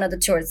one of the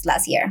tours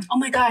last year. Oh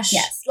my gosh.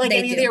 Yes, Like they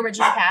any of do. the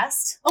original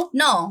cast? Oh,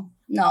 No.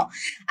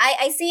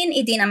 I seen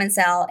Idina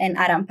Menzel and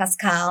Adam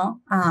Pascal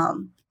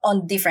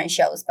on different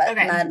shows, but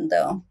Okay. not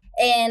though.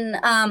 And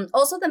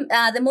also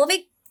the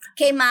movie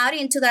came out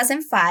in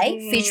 2005,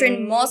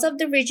 featuring most of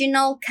the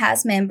original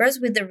cast members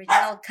with the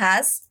original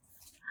cast.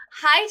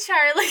 hi,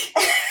 Charlie.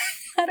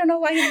 I don't know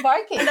why he's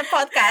barking in the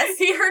podcast.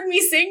 He heard me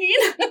singing.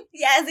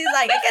 Yes, he's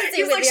like, I can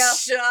sing He's with like, you.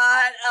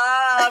 shut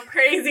up,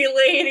 crazy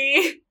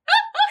lady.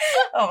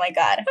 Oh my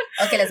God.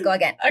 Okay, let's go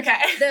again. Okay.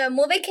 The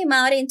movie came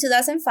out in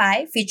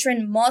 2005,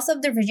 featuring most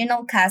of the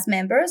original cast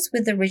members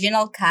with the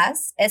original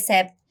cast,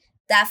 except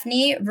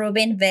Daphne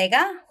Rubin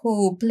Vega,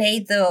 who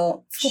played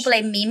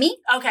Mimi.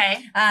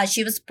 Okay.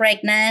 She was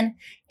pregnant,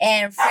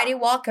 and Freddie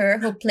Walker,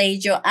 who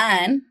played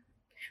Joanne,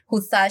 who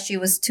thought she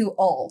was too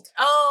old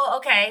Oh,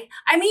 okay.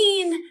 I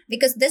mean,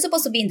 because they're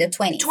supposed to be in their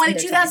 20s.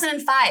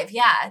 2005.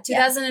 Yeah.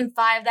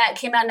 2005. That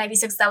came out in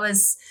 96. That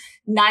was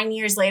 9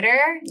 years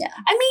later. Yeah.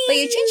 I mean. But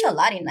you change a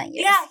lot in 9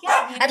 years.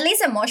 Yeah. At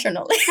least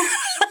emotionally.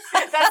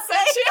 That's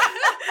such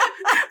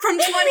from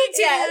 22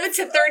 Yes.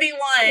 to 31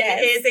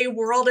 Yes. is a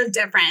world of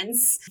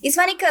difference. It's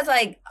funny because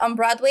like on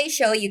Broadway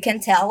show, you can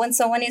tell when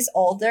someone is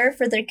older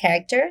for their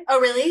character. Oh,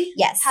 really?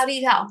 Yes. How do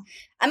you tell?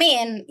 I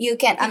mean, you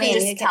can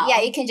tell.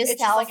 Yeah, you can just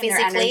It's tell just like in their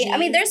physically. I energy.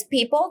 mean, there's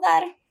people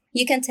that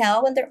you can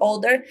tell when they're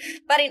older,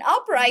 but in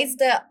opera, it's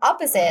the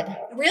opposite.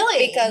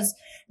 Really? Because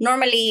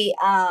normally,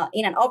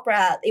 in an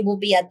opera, it will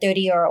be a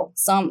 30-year-old,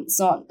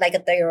 like a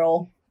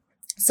 30-year-old,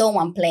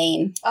 someone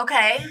playing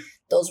Okay.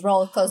 those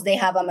roles because they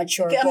have a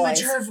mature A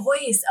voice. mature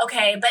voice.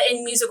 Okay. But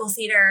in musical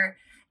theater,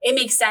 it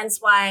makes sense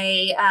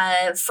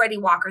why Freddie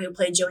Walker, who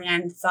played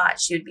Joanne, thought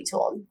she would be too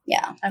old.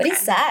 Yeah, but Okay.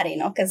 it's sad,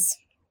 because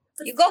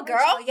you go,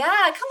 girl.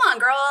 Yeah, come on,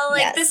 girl.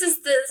 Like Yes. this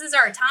is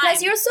our time.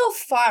 Plus, you're so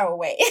far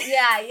away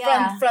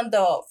yeah. from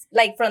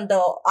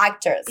the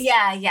actors.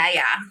 Yeah.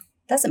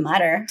 Doesn't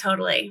matter.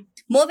 Totally.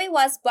 Movie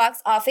was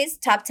box office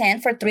top 10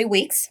 for 3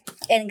 weeks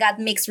and got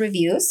mixed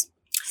reviews.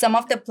 Some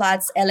of the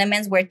plot's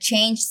elements were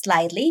changed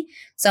slightly.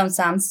 Some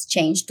songs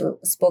changed to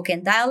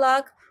spoken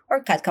dialogue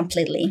or cut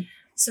completely.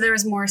 So there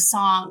was more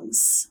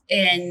songs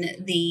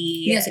in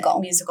the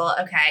Musical.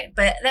 Okay,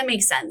 but that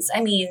makes sense.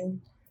 I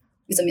mean,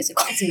 It's a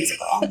musical. it's a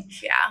musical.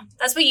 Yeah,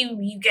 that's what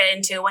you get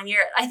into when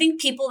you're. I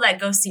think people that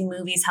go see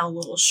movies have a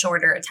little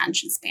shorter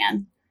attention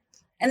span,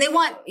 and they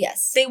want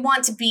Yes.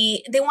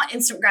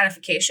 instant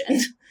gratification.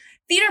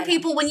 Theater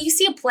people, when you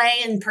see a play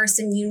in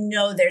person, you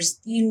know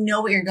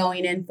what you're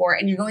going in for,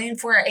 and you're going in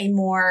for a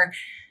more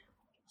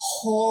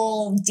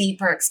whole,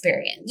 deeper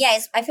experience.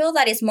 Yes, I feel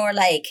that it's more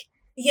like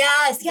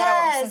Yes,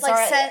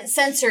 like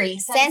sensory.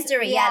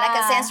 sensory. Yeah, like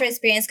a sensory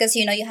experience because,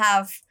 you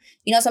have,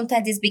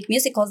 sometimes these big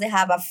musicals, they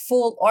have a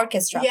full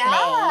orchestra playing.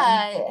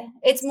 Yeah,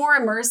 it's more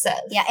immersive.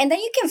 Yeah, and then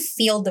you can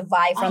feel the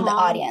vibe from the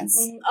audience.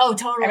 Oh,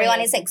 totally.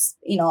 Everyone is,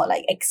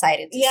 like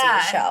excited to see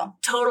the show.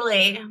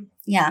 Totally.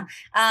 Yeah.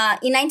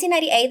 In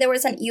 1998, there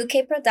was an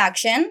UK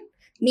production.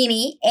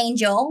 Mimi,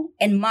 Angel,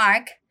 and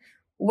Mark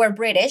were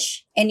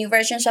British and new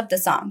versions of the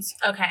songs.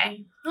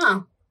 Okay.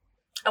 Huh.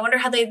 I wonder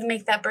how they'd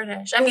make that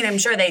British. I mean, I'm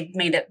sure they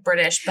made it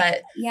British,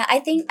 but Yeah, I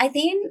think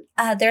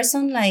there's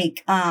some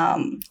like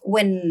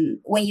when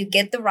you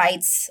get the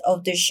rights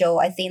of the show,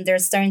 I think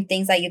there's certain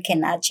things that you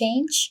cannot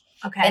change.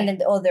 Okay. And then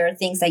the other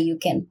things that you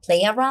can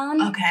play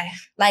around. Okay.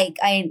 Like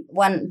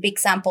one big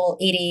example,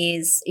 it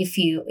is if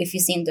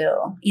you've seen the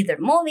either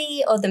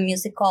movie or the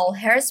musical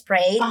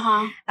Hairspray,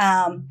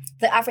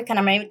 the African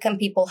American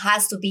people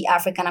has to be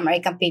African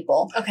American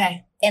people.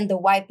 Okay. And the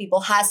white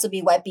people has to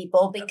be white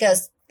people,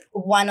 because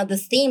one of the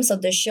themes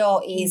of the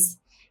show is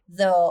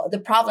the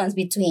problems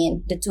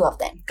between the two of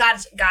them.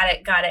 Got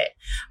it.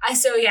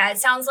 So yeah, it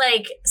sounds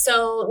like,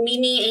 so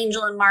Mimi,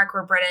 Angel, and Mark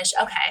were British.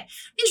 Okay.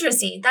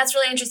 Interesting. That's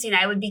really interesting.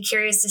 I would be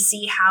curious to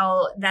see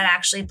how that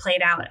actually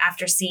played out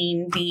after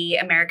seeing the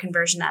American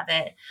version of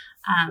it.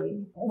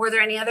 Were there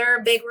any other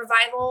big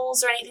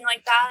revivals or anything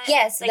like that?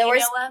 Yes, there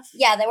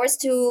was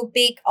two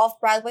big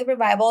off-Broadway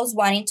revivals,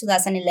 one in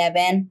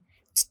 2011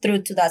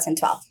 through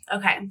 2012.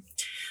 Okay.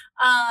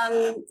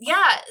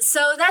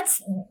 So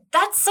that's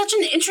such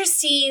an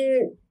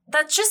interesting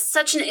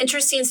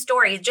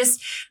story.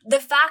 Just the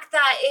fact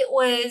that it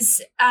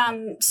was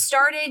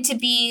started to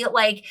be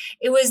like,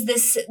 it was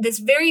this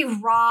very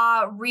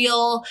raw,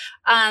 real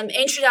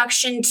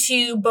introduction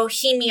to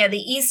Bohemia, the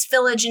East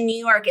Village in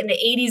New York in the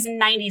 80s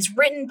and 90s,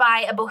 written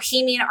by a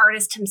Bohemian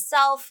artist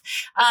himself,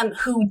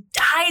 who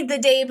died the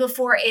day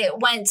before it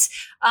went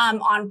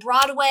on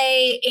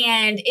Broadway.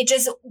 And it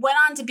just went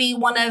on to be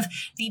one of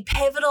the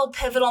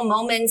pivotal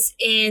moments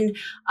in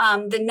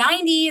the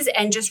 90s,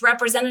 and just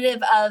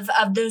representative of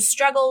those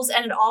struggles.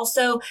 And it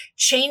also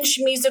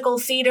changed musical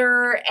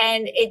theater,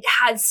 and it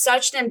had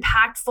such an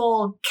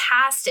impactful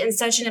cast and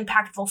such an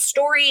impactful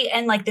story.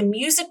 And like the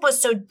music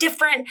was so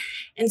different.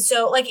 And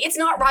so like, it's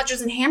not Rodgers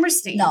and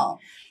Hammerstein. No,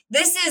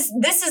 this is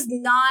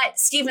not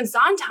Stephen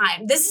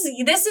Sondheim. This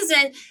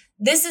isn't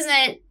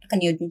a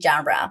new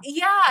genre.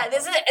 Yeah,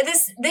 this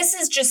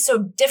is just so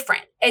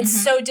different. It's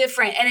so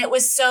different, and it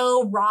was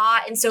so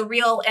raw and so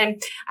real.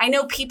 And I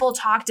know people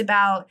talked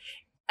about,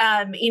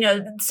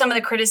 some of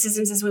the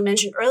criticisms, as we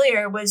mentioned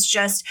earlier, was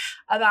just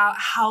about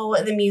how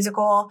the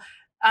musical,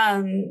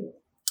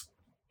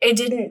 it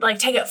didn't like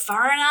take it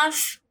far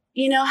enough.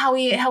 You know, how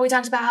we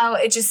talked about how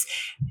it just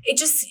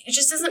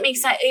doesn't make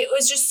sense. It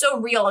was just so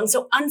real and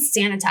so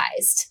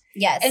unsanitized.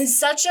 Yes, and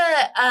such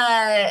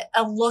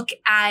a look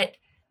at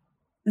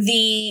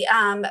the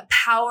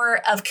power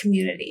of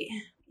community.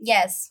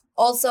 Yes.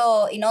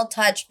 Also,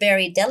 touch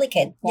very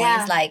delicate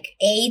points like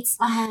AIDS.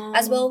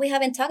 As well, we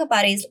haven't talked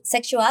about is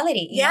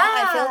sexuality. You know?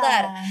 I feel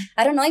that,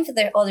 I don't know if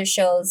there are other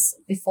shows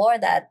before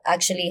that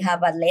actually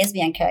have a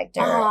lesbian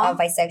character, a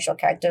bisexual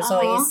character.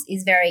 So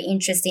it's very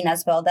interesting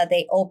as well that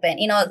they open.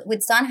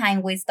 With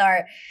Sondheim, we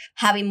start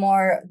having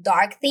more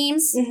dark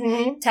themes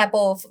type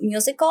of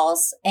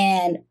musicals.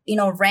 And,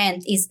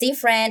 Rent is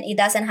different. It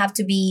doesn't have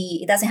to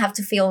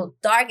feel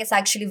dark. It's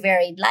actually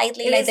very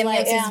lightly. The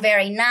music is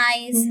very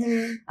nice.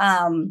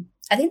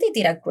 I think they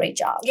did a great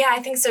job. Yeah,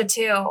 I think so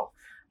too.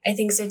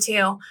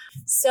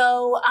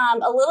 So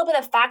a little bit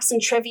of facts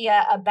and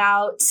trivia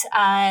about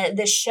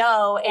the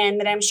show, and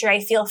Madame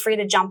Sherry, feel free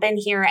to jump in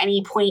here at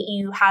any point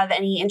you have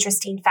any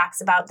interesting facts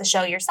about the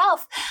show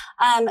yourself.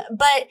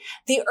 But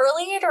the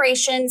early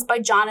iterations by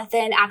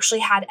Jonathan actually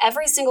had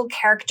every single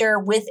character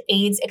with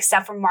AIDS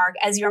except for Mark.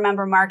 As you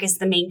remember, Mark is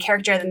the main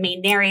character, the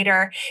main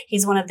narrator.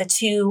 He's one of the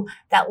two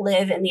that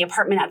live in the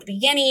apartment at the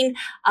beginning.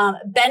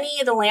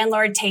 Benny, the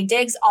landlord, Taye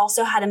Diggs,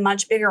 also had a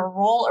much bigger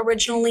role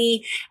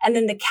originally. And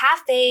then the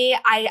cafe,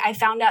 I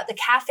found out the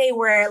cafe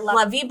where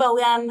La Vie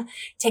Boheme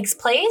takes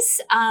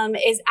place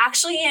is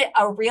actually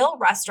a real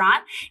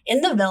restaurant in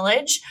the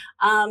Village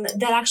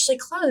that actually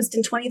closed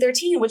in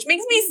 2013, which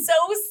makes me so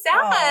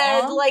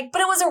sad.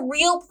 But it was a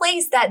real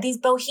place that these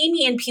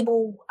Bohemian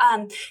people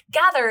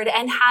gathered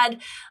and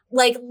had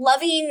like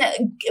loving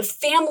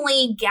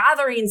family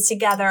gatherings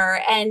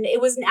together. And it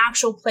was an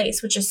actual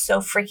place, which is so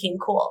freaking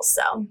cool.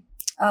 So.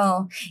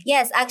 Oh,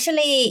 yes.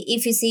 Actually,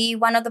 if you see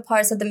one of the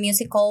parts of the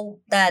musical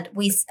that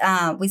we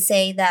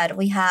say that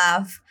we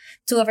have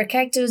two of our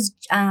characters,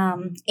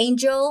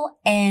 Angel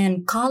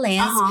and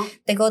Collins,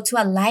 they go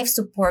to a life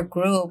support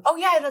group. Oh,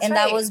 yeah, that's right. And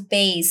that was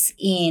based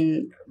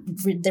in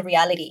the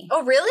reality.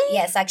 Oh, really?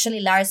 Yes. Actually,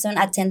 Larson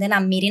attended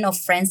a meeting of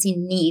Friends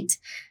in Need,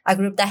 a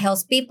group that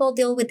helps people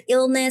deal with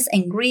illness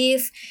and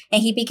grief.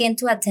 And he began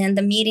to attend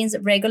the meetings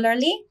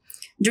regularly.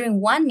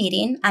 During one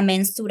meeting, a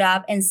man stood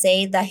up and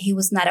said that he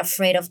was not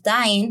afraid of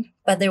dying,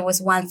 but there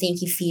was one thing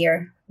he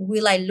feared.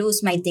 Will I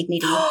lose my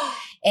dignity?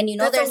 And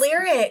that's a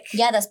lyric.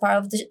 Yeah, that's part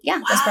of the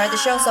that's part of the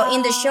show. So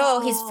in the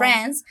show, his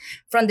friends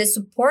from the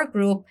support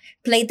group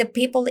played the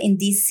people in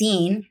this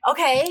scene.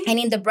 Okay. And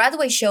in the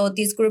Broadway show,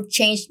 this group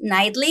changed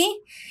nightly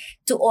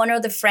to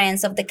honor the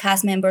friends of the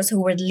cast members who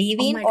were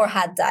leaving or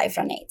had died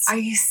from AIDS. Are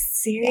you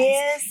serious?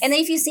 Yes. And then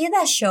if you see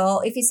that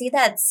show, if you see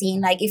that scene,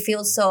 like it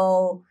feels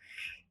so...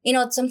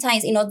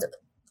 sometimes,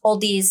 all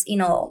these,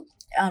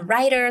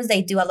 writers,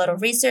 they do a lot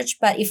of research,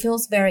 but it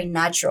feels very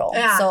natural.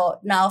 Yeah. So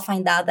now I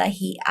find out that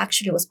he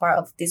actually was part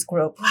of this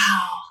group.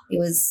 Wow.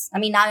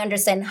 Now I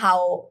understand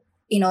how,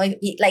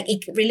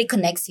 it really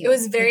connects you. It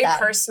was very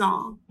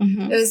personal.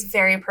 It was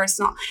very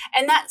personal.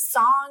 And that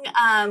song,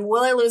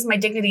 Will I Lose My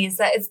Dignity,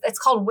 it's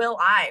called Will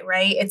I,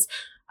 right? It's,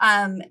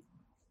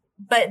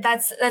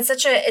 that's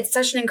such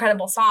an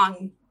incredible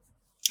song.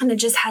 And it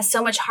just has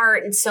so much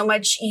heart and so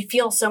much, you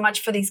feel so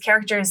much for these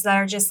characters that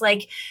are just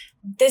like,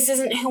 this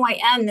isn't who I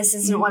am. This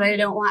isn't what I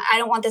don't want. I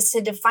don't want this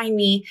to define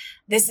me.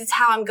 This is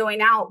how I'm going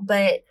out.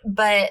 But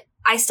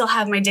I still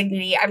have my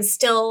dignity. I'm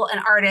still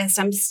an artist.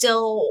 I'm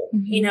still,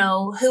 you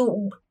know,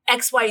 who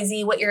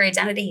XYZ, what your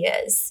identity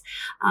is.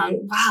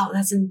 Wow,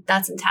 that's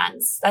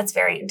intense. That's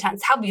very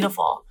intense. How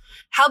beautiful.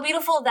 How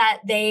beautiful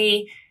that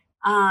they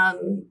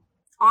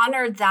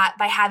honored that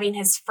by having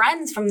his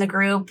friends from the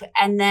group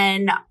and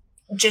then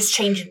just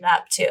changing it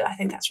up too. I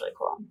think that's really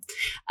cool.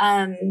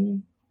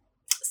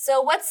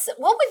 So what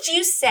would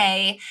you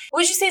say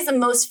is the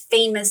most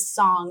famous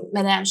song,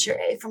 Madame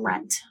Cherie, from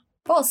Rent?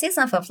 Oh,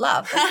 Seasons of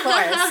Love, of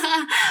course.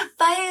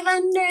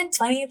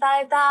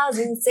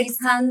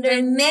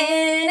 525,600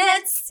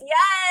 minutes.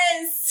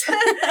 Yes.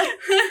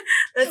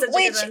 That's such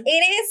Which a good one. it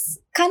is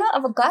kind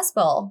of a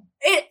gospel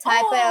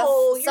type of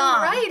song. You're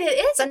right. It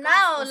is. So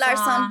now,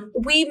 Larson,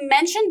 we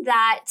mentioned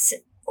that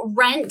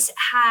Rent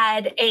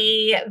had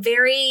a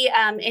very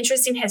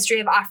interesting history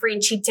of offering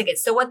cheap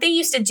tickets. So what they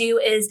used to do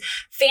is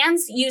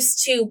fans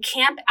used to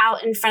camp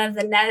out in front of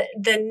the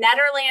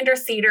Nederlander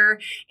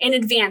Theater in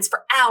advance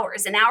for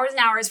hours and hours and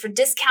hours for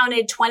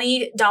discounted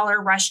 $20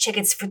 rush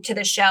tickets to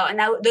the show. And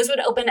those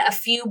would open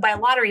by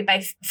lottery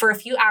for a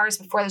few hours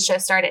before the show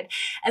started.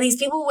 And these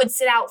people would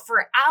sit out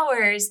for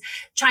hours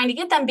trying to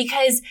get them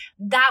because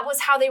that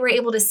was how they were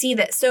able to see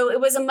this. So it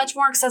was a much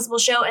more accessible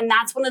show. And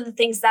that's one of the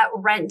things that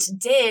Rent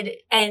did.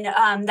 And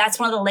that's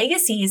one of the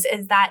legacies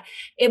is that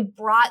it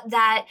brought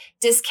that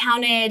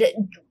discounted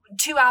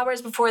 2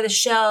 hours before the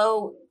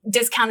show,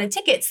 discounted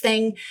tickets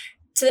thing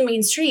to the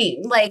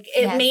mainstream. Like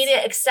it made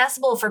it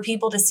accessible for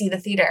people to see the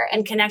theater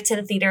and connect to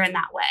the theater in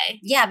that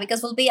way. Yeah,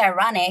 because it will be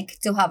ironic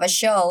to have a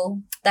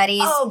show that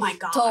is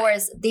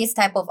towards this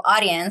type of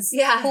audience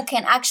who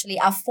can actually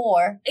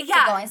afford to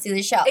go and see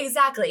the show.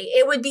 Exactly.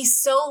 It would be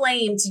so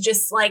lame to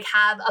just like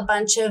have a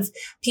bunch of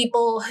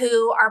people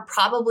who are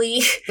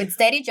probably with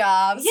steady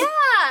jobs. Yeah.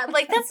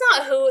 Like that's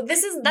not who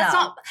this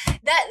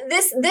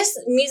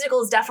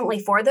musical is definitely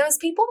for those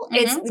people.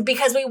 It's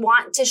because we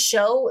want to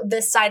show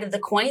this side of the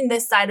coin,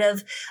 this side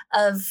of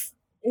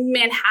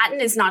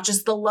Manhattan is not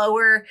just the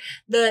lower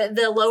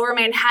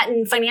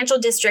Manhattan financial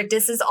district.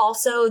 This is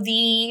also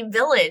the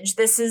Village.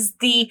 This is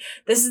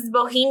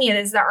Bohemia,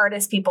 is the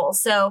artist people.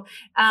 So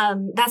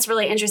that's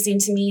really interesting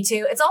to me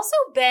too. It's also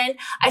been,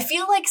 I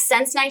feel like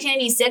since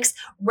 1996,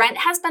 Rent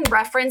has been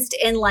referenced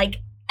in like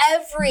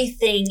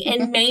everything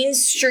in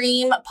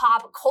mainstream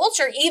pop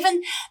culture.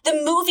 Even the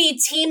movie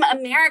Team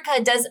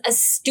America does a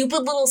stupid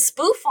little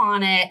spoof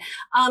on it.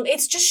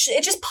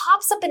 It just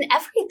pops up in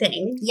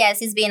everything.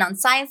 Yes, it's been on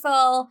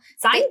Seinfeld,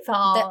 The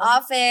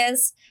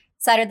Office,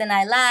 Saturday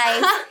Night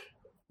Live.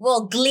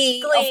 Well,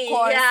 Glee, of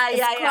course,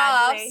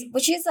 Scrubs,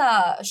 which is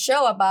a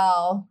show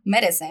about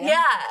medicine.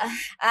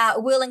 Yeah.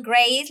 Will and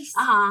Grace,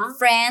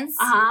 Friends,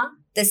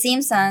 The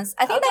Simpsons.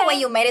 I think that when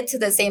you made it to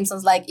The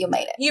Simpsons, like you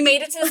made it. You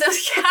made it to the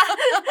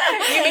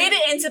you made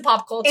it into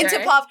pop culture. Into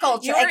pop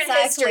culture, you were in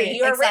history.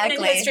 You were written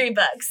in history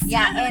books.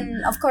 Yeah,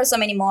 and of course, so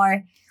many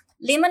more.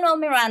 Lin-Manuel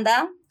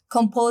Miranda,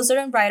 composer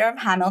and writer of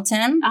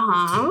Hamilton.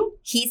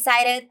 He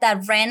cited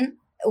that Rent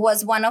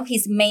was one of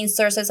his main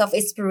sources of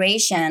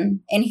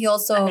inspiration, and he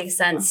also that makes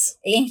sense.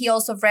 And he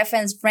also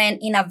referenced Rent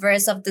in a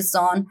verse of the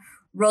song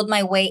 "Rode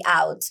My Way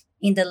Out"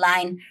 in the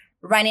line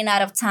 "Running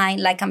out of time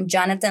like I'm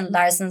Jonathan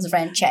Larson's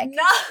rent check."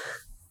 No,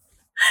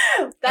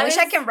 I wish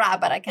I can rap,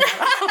 but I can't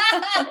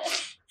rap.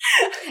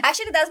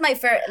 Actually, that's my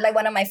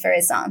one of my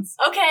favorite songs.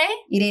 Okay,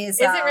 it is.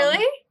 Is it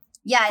really?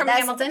 Yeah, from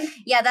Hamilton.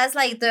 Yeah, that's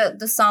like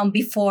the song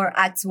before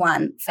Act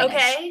 1 finished.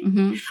 Okay.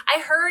 I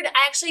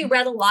actually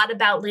read a lot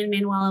about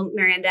Lin-Manuel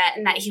Miranda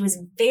and that he was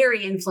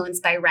very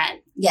influenced by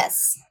Rent.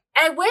 Yes.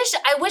 I wish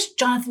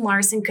Jonathan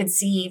Larson could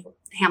see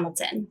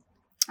Hamilton.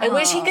 I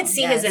wish he could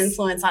see his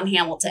influence on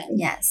Hamilton.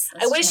 Yes.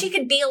 I wish he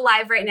could be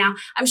alive right now.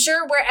 I'm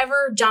sure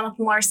wherever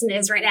Jonathan Larson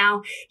is right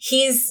now,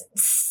 he's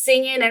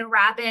singing and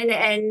rapping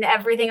and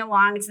everything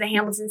along to the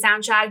Hamilton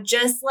soundtrack,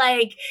 just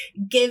like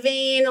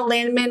giving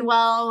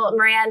Lin-Manuel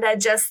Miranda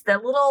just the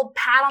little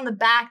pat on the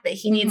back that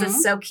he needs.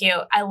 Is so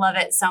cute. I love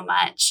it so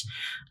much.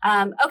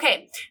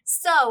 Okay,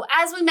 so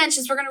as we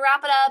mentioned, we're going to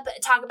wrap it up,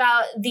 talk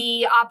about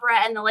the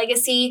opera and the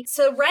legacy.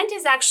 So Rent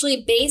is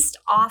actually based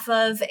off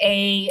of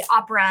a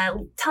opera.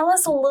 Tell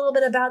us a little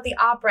bit about the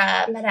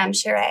opera, Madame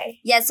Cherie.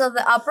 Yeah, so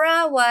the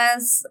opera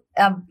was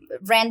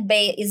Rent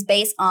is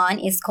based on,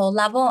 is called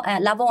La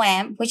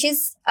Bohème, which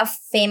is a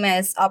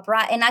famous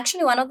opera and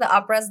actually one of the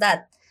operas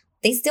that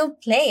they still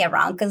play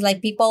around because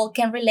like people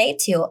can relate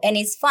to, and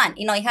it's fun.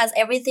 You know, it has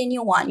everything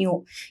you want.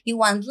 You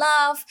want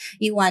love,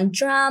 you want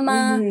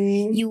drama,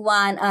 you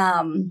want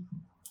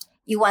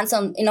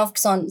some, you know,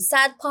 some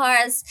sad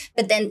parts,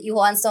 but then you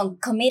want some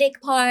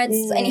comedic parts,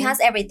 and it has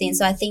everything.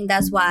 So I think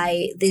that's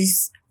why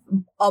this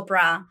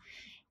opera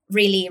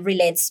really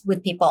relates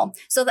with people.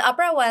 So the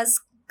opera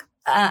was,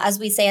 as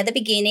we say at the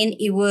beginning,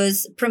 it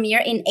was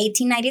premiered in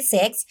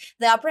 1896.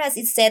 The opera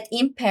is set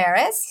in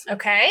Paris.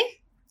 Okay.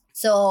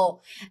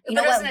 So,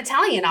 but it was an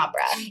Italian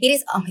opera. It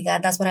is. Oh my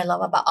God, that's what I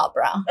love about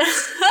opera.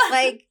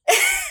 Like,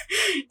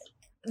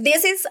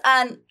 this is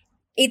an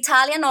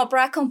Italian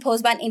opera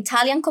composed by an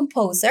Italian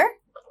composer,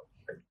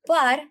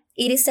 but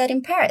it is set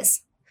in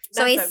Paris.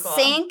 So it's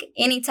sing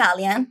in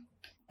Italian,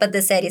 but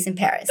the set is in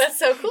Paris. That's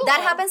so cool.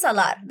 That happens a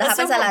lot. That's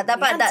a lot.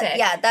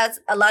 That's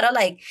a lot of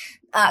like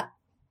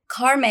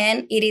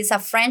Carmen. It is a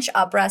French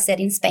opera set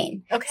in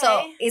Spain. Okay.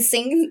 So it's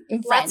singing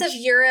in French. Lots of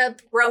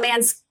Europe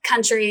romance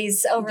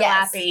countries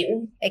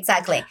overlapping. Yes,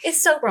 exactly.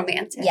 It's so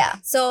romantic. Yeah.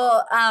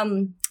 So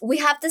we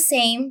have the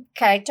same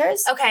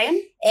characters.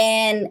 Okay.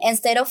 And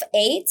instead of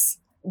AIDS,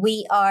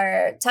 we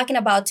are talking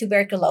about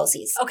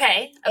tuberculosis.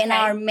 Okay. And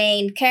our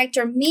main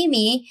character,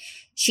 Mimi,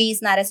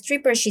 she's not a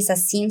stripper, she's a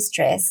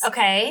seamstress.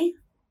 Okay.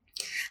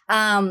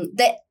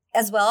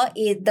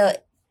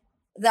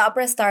 The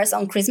opera starts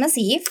on Christmas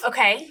Eve.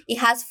 Okay. It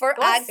has 4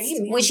 acts,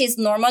 which is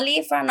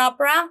normally for an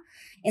opera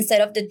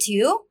instead of the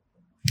 2.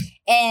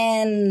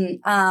 And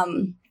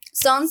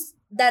songs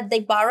that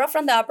they borrow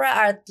from the opera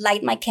are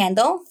Light My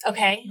Candle.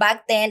 Okay.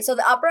 Back then, so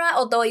the opera,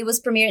 although it was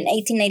premiered in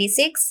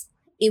 1886,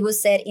 it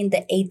was set in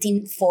the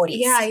 1840s.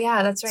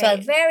 Yeah, that's right. So at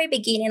the very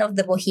beginning of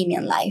the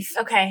Bohemian life.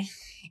 Okay.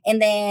 And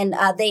then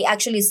they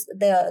actually,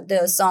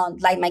 the song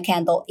Light My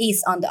Candle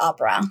is on the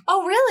opera.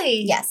 Oh,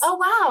 really? Yes. Oh,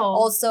 wow.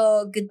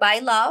 Also, Goodbye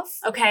Love.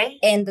 Okay.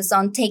 And the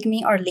song Take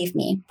Me or Leave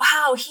Me.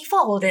 Wow, he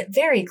followed it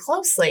very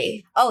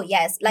closely. Oh,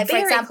 yes. Like, for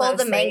example,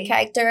 the main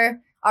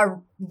character,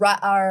 our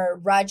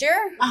Roger.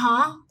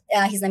 Uh-huh.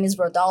 His name is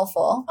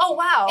Rodolfo. Oh,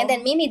 wow. And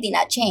then Mimi did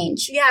not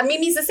change. Yeah,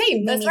 Mimi's the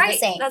same. That's right.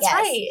 That's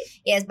right.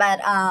 Yes, but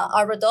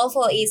our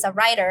Rodolfo is a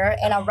writer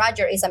and our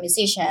Roger is a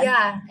musician.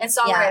 Yeah, and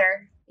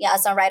songwriter. Yeah, a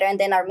songwriter, and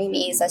then our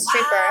Mimi is a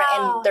stripper,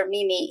 and their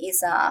Mimi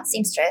is a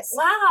seamstress.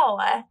 Wow.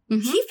 Mm-hmm.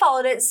 He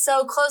followed it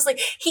so closely.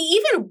 He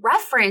even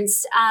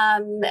referenced,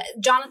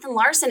 Jonathan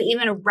Larson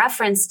even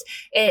referenced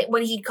it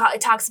when he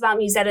talks about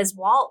Musetta's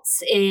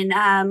Waltz in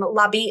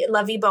La Vie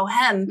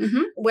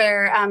Bohème,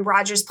 where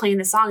Roger's playing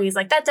the song. He's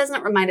like, that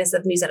doesn't remind us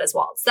of Musetta's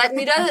Waltz. That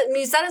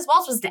Musetta's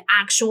Waltz was the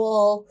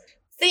actual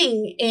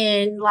thing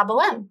in La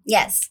Bohème.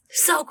 Yes.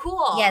 So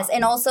cool. Yes,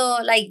 and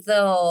also like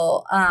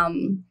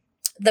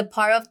the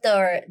part of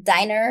the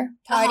diner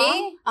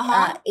party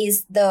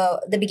is the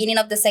beginning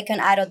of the second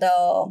act of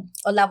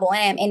La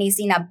Bohème, and it's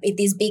in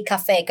this big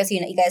cafe because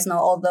you guys know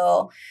all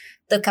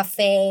the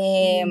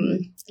cafe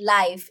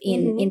life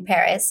in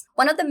Paris.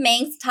 One of the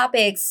main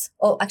topics,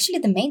 actually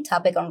the main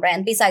topic on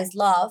Rent, besides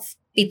love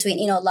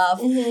between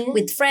love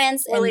with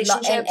friends and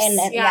relationships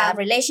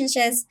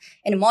relationships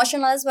and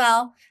emotional as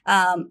well,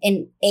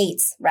 and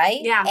AIDS, right?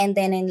 Yeah, and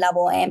then in La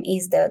Bohème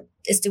is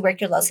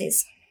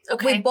tuberculosis.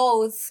 Okay, we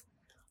both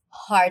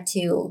hard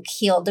to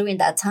kill during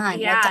that time.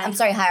 Yeah. I'm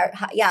sorry, hard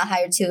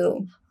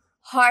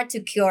to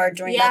cure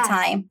during that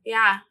time.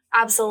 Yeah,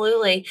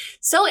 absolutely.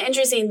 So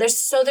interesting.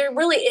 There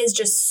really is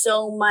just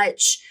so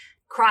much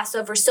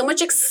crossover, so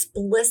much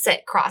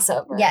explicit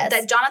crossover. Yes.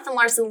 That Jonathan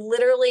Larson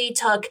literally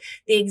took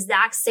the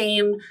exact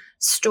same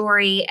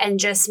story and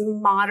just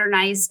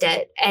modernized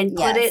it and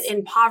put it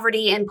in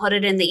poverty and put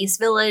it in the East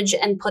Village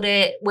and put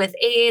it with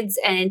AIDS,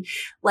 and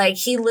like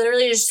he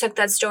literally just took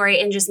that story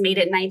and just made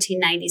it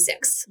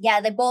 1996.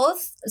 Yeah, they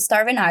both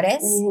starving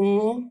artists.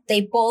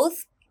 They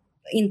both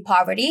in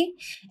poverty,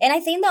 and I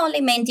think the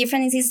only main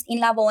difference is in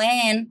La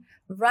Bohème,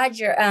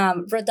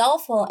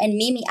 Rodolfo and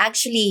Mimi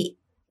actually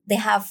they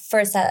have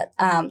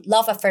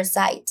love at first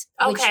sight.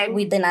 Okay.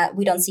 Which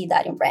we don't see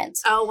that in Rent.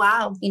 Oh,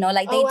 wow. They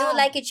do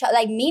like each other.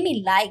 Like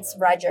Mimi likes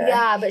Roger.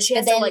 Yeah, but she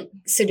has to like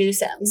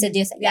seduce him.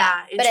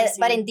 Yeah.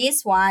 But in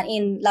this one,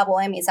 in La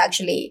Bohème, it's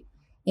actually,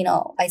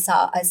 I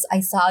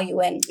saw you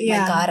and my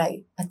God,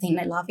 I think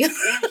I love you.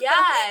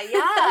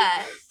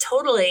 Yeah,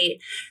 totally.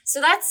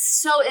 So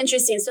that's so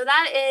interesting. So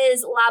that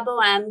is La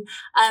Bohème.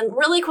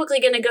 Really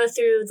quickly going to go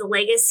through the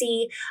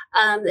legacy.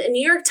 The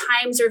New York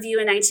Times review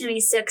in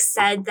 1996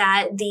 said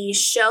that the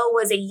show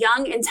was a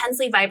young,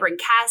 intensely vibrant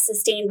cast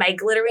sustained by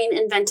glittering,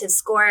 inventive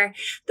score.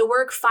 The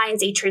work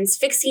finds a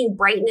transfixing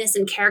brightness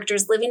in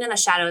characters living in the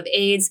shadow of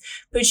AIDS.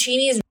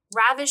 Puccini's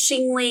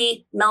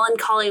ravishingly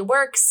melancholy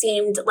work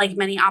seemed, like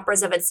many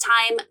operas of its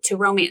time, to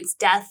romance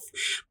death,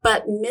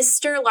 but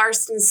Mr.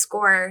 Larson's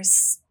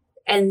scores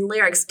and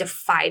lyrics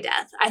defy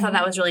death. I thought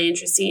that was really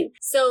interesting.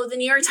 So the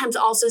New York Times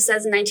also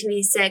says in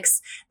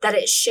 1986 that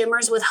it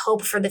shimmers with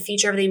hope for the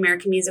future of the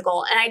American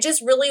musical. And I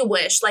just really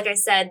wish, like I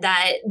said,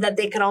 that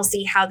they could all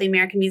see how the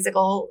American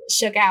musical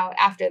shook out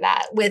after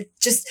that with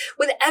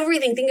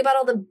everything. Think about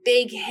all the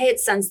big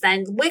hits since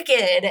then,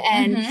 Wicked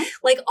and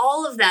like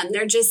all of them.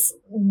 They're just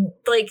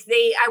like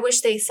I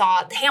wish they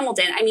saw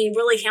Hamilton. I mean,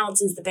 really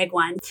Hamilton's the big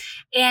one.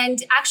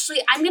 And actually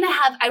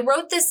I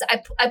wrote this,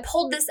 I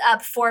pulled this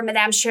up for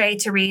Madame Cherie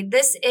to read.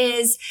 This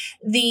is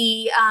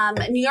the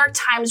New York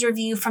Times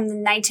review from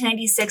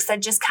 1996 that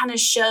just kind of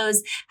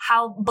shows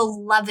how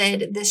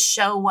beloved this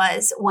show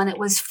was when it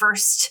was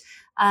first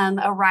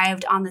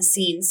arrived on the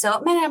scene. So,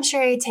 Madame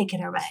Cherie, take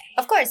it away.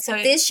 Of course. So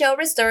This show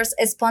restores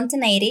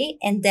spontaneity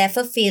and depth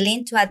of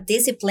feeling to a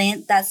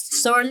discipline that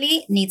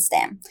sorely needs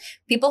them.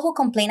 People who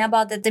complain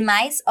about the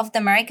demise of the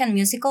American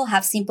musical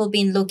have simply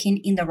been looking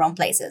in the wrong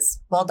places.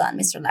 Well done,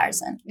 Mr.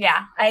 Larson.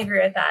 Yeah, I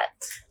agree with that.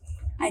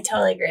 I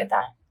totally agree with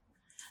that.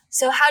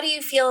 So how do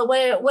you feel?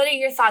 What are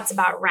your thoughts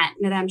about Rent,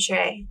 Madame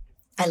Cherie?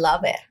 I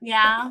love it.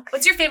 Yeah.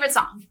 What's your favorite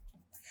song?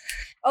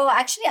 Oh,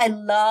 actually, I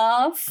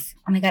love,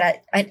 oh my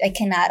God, I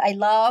cannot. I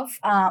love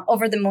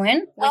Over the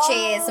Moon, which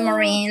is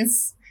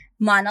Marine's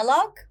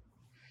monologue.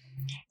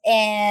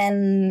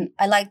 And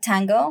I like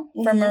Tango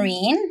from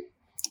Marine,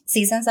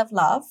 Seasons of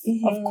Love,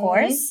 of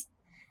course.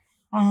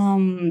 La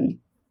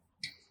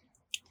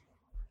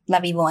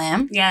Vie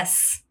Bohème.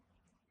 Yes.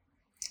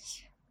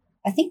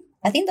 I think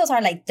those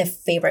are like the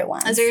favorite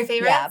ones. Those are your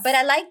favorites? Yeah, but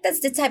I like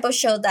that's the type of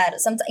show that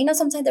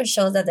sometimes there's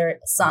shows that there are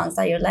songs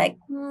that you're like,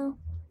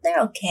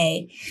 they're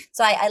okay.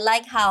 So I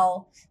like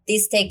how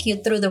these take you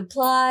through the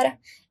plot,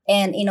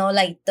 and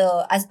like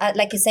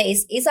like you say,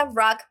 it's a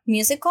rock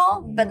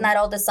musical, but not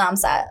all the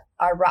songs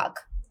are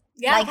rock.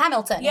 Yeah. Like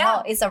Hamilton,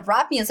 it's a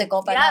rock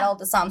musical, but not all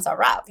the songs are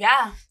rock.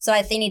 Yeah. So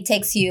I think it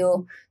takes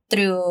you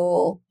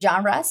through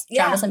genres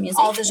of music.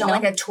 All the genres,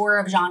 like a tour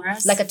of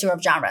genres. Like a tour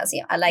of genres,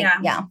 yeah. I like,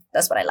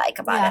 that's what I like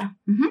about it.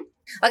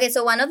 Mm-hmm. Okay,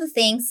 so one of the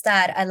things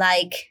that I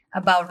like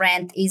about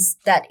Rent is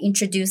that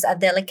introduce a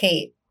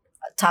delicate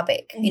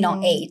topic,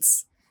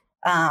 AIDS,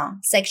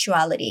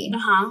 sexuality,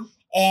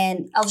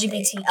 and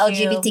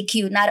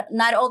LGBTQ.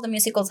 Not all the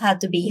musicals have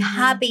to be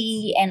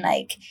happy and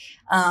like,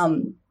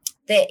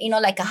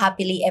 like a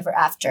happily ever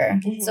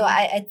after. So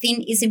I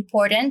think it's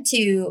important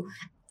to,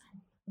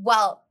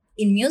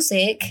 in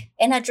music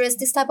and address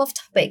this type of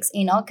topics,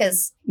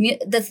 because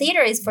the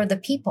theater is for the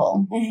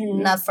people,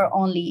 not for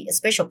only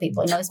special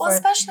people. It's for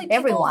especially people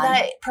everyone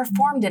that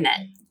performed in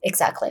it.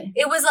 Exactly.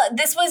 It was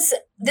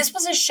this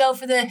was a show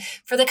for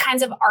the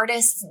kinds of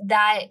artists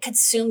that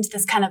consumed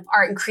this kind of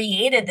art and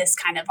created this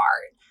kind of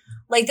art.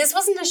 Like, this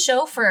wasn't a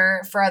show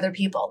for other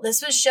people.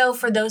 This was a show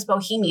for those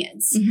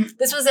bohemians.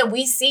 This was a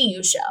we see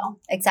you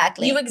show.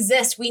 Exactly. You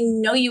exist. We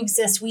know you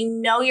exist. We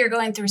know you're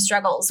going through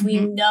struggles.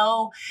 We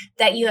know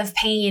that you have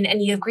pain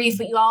and you have grief,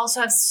 but you also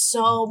have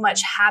so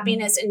much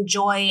happiness and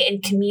joy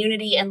and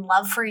community and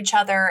love for each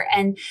other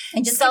and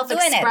just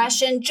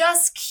self-expression.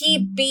 Just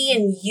keep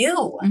being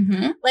you.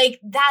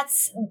 Like,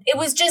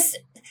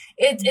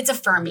 it's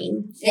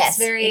affirming. Yes,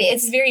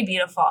 it's very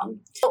beautiful.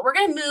 But we're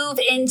going to move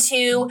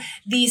into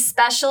the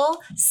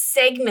special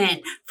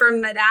segment for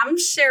Madame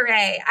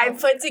Cherie. I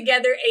put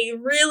together a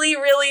really,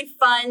 really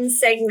fun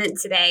segment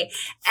today.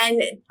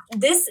 And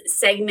this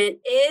segment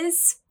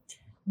is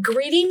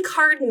greeting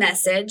card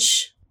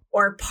message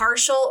or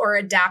partial or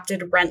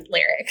adapted Rent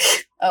lyric.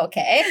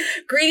 Okay.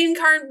 Greeting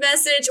card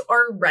message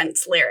or Rent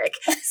lyric.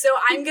 So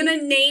I'm going to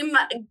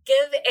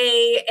give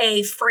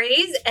a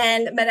phrase,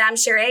 and Madame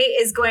Cherie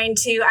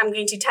I'm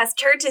going to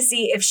test her to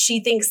see if she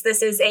thinks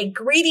this is a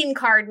greeting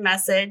card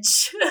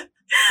message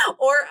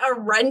or a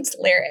Rent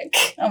lyric.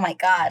 Oh my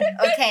God.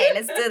 Okay,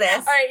 let's do this.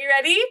 All right, you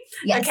ready?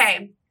 Yes.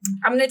 Okay.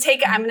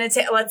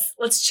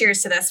 Let's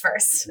cheers to this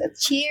first.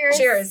 Cheers.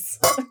 Cheers.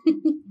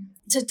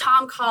 To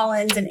Tom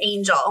Collins and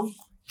Angel.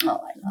 Oh,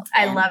 I love them.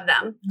 I love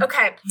them.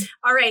 Okay.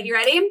 All right. You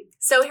ready?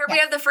 So here we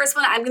have the first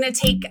one. I'm going to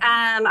take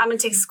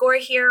score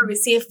here. We're going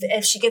to see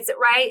if she gets it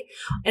right.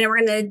 And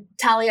we're going to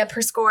tally up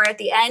her score at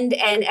the end,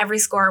 and every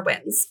score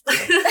wins. All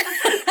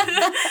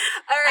right.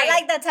 I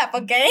like that type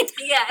of game.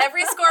 Yeah.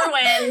 Every score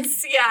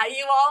wins. Yeah.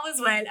 You always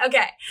win.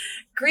 Okay.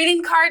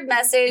 Greeting card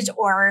message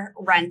or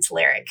Rent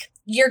lyric.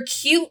 You're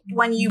cute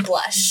when you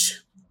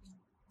blush.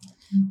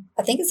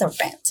 I think it's a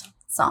Rent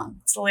song.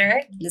 It's a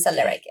lyric? It's a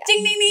lyric, yeah.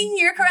 Ding, ding, ding.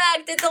 You're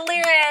correct. It's a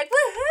lyric.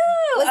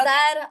 Woohoo. Was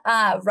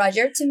that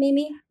Roger to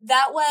Mimi?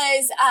 That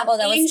was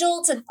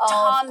Angel to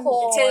Tom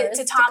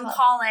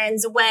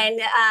Collins when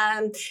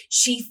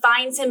she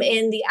finds him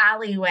in the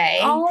alleyway.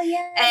 Oh,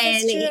 yeah.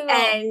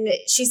 And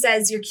she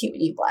says, "You're cute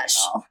when you blush."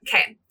 Oh.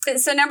 Okay.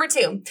 So number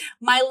 2,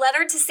 my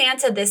letter to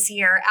Santa this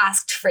year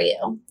asked for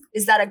you.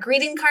 Is that a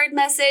greeting card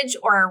message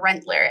or a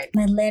Rent lyric?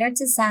 My letter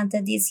to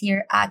Santa this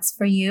year asked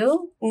for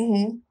you.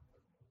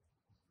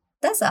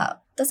 That's a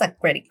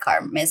greeting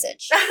card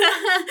message.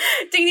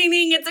 Ding, ding,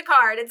 ding. It's a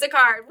card. It's a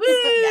card. Woo!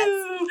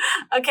 Yes.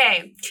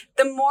 Okay.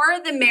 The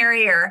more, the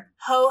merrier.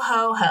 Ho,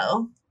 ho,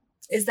 ho.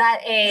 Is that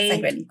That's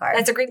a greeting card.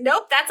 That's a great.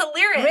 Nope. That's a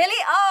lyric.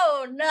 Really?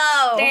 Oh, no.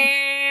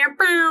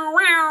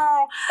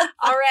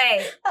 All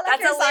right. I like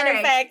that's your a sound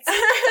lyric. effects.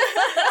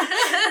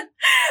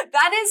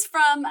 That is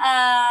from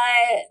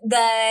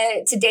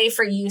the Today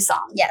for You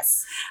song.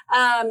 Yes.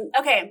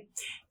 Okay.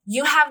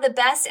 You have the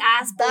best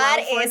ass below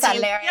That 14. is a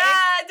lyric.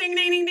 Yeah, ding,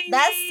 ding, ding, ding.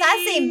 That's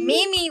sassy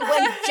Mimi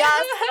when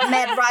just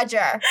met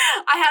Roger.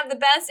 I have the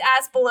best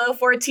ass below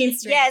 14th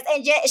Street. Yes,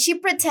 and she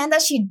pretend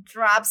that she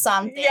dropped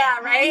something. Yeah,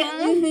 right?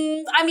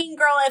 I mean,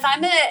 girl, if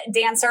I'm a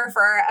dancer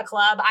for a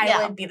club,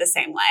 I would be the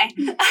same way.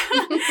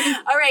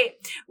 All right.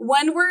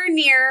 When we're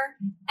near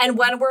and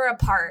when we're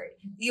apart,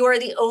 you are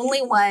the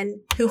only one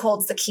who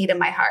holds the key to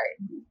my heart.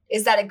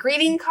 Is that a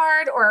greeting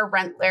card or a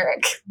Rent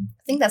lyric?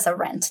 I think that's a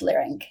Rent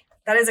lyric.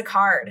 That is a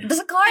card. There's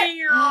a card?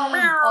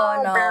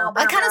 Oh, no.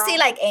 I kind of see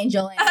like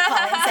Angel and Colin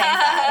saying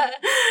that.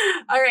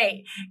 All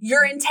right.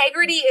 Your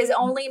integrity is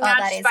only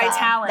matched by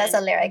talent. That's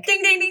a lyric.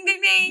 Ding, ding, ding, ding,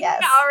 ding.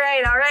 Yes. All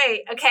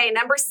right. Okay,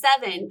 number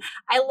 7.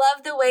 I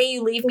love the way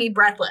you leave me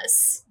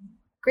breathless.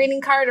 Greeting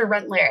card or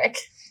Rent lyric?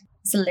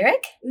 It's a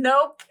lyric?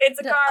 Nope,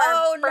 it's a card.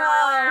 Oh, no.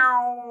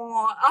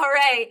 All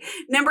right.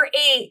 Number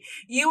 8.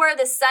 You are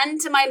the sun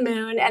to my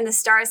moon and the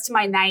stars to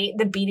my night,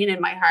 the beating in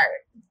my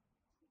heart.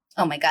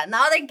 Oh my God.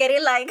 Now they're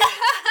getting like...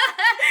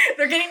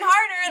 They're getting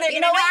harder. They're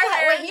getting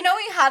harder. You know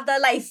we have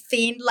that like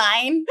thin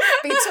line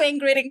between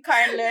greeting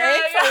card and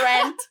lyric for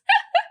Rent?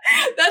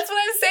 That's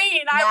what I'm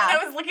saying. When I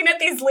was looking at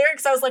these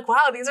lyrics, I was like,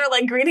 wow, these are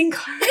like greeting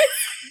cards.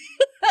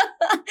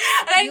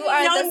 You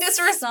are no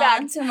disrespect.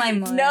 Sun to my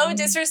moon. No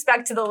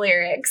disrespect to the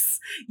lyrics.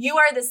 You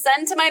are the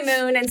sun to my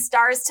moon and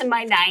stars to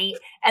my night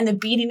and the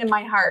beating in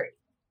my heart.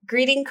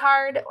 Greeting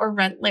card or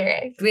Rent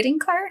lyric? Greeting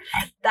card?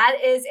 That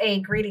is a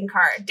greeting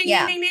card. Ding,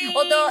 ding, ding, ding.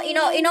 Although, you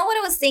know what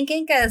I was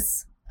thinking?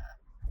 Because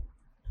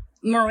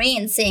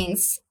Maureen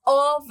sings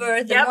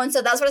over the moon.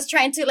 So that's what I was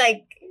trying to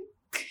like...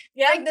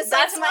 Yeah, that's why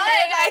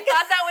I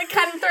thought that would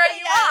kind of throw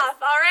you off.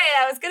 All right,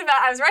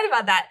 I was right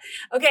about that.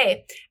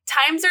 Okay,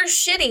 times are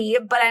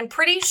shitty, but I'm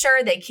pretty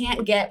sure they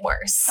can't get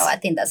worse. Oh, I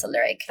think that's a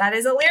lyric. That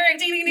is a lyric.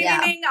 Ding, ding, ding, ding,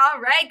 ding. All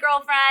right,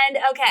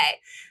 girlfriend. Okay.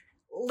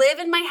 Live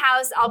in my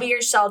house, I'll be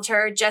your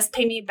shelter. Just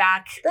pay me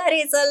back. That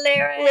is a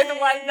lyric. With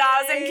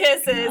 1,000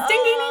 kisses. Ding, ding,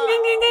 ding,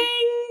 ding, ding,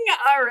 ding.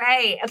 All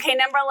right. Okay,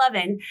 number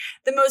 11.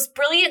 The most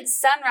brilliant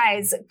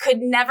sunrise could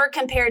never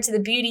compare to the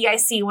beauty I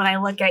see when I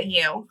look at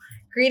you.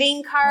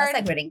 Greeting card. That's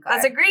a greeting card.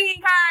 That's a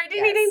greeting card.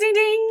 Ding, ding, ding, ding,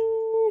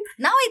 ding.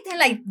 Now I think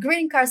like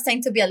greeting cards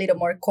tend to be a little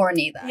more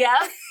corny though.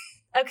 Yeah.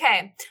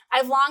 Okay.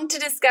 I've longed to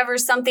discover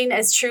something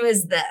as true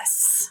as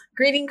this.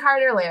 Greeting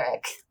card or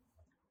lyric?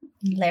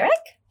 Lyric?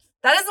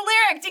 That is a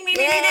lyric. Ding, ding,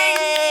 ding, ding,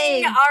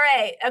 ding. All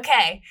right.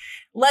 Okay.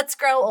 Let's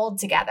grow old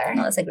together.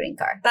 No, that's a greeting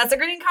card. That's a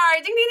greeting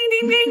card. Ding, ding,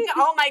 ding, ding, ding.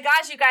 Oh my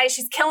gosh, you guys,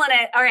 she's killing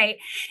it. All right.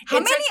 How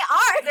many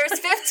are? There's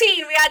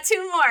 15. We got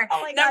 2 more.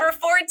 Oh my God. Number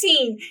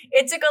 14.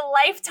 It took a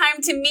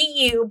lifetime to meet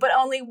you, but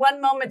only one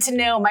moment to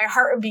know my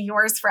heart would be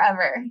yours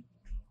forever.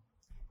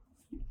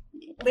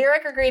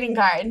 Lyric or greeting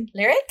card?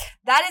 Lyric?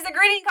 That is a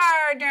greeting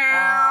card.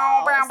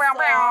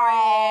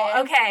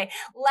 Okay.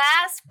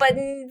 Last but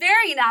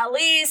very not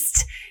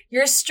least,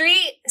 your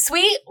street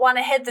sweet, want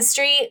to hit the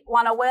street,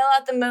 want to wail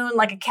at the moon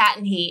like a cat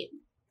in heat.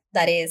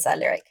 That is a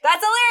lyric.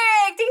 That's a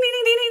lyric. Ding, ding,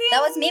 ding, ding, ding.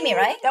 That was Mimi,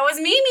 right? That was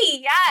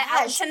Mimi. Yeah.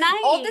 Gosh,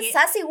 tonight. all the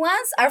sassy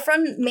ones are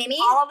from Mimi.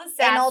 All the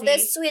sassy. And all the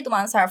sweet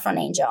ones are from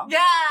Angel. Yeah.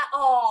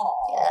 Oh.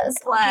 Yes.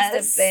 Bless.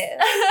 He's the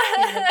best.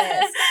 He's the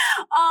best.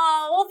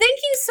 Oh, well, thank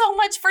you so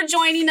much for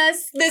joining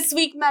us this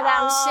week,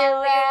 Madame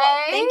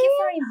Sheree. Thank you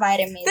for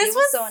inviting me. This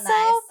was so nice.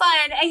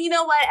 Fun. And you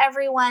know what,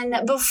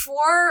 everyone?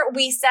 Before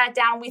we sat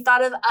down, we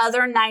thought of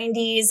other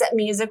 90s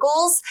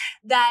musicals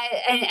that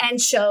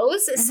and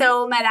shows. Mm-hmm.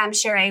 So Madame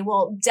Sheree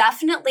will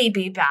definitely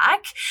be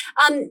back.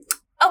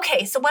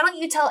 Okay, so why don't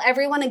you tell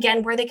everyone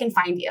again where they can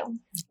find you?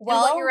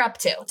 Well, what you're up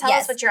to. Tell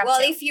us what you're up to.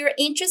 Well, if you're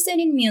interested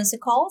in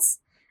musicals,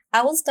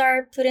 I will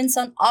start putting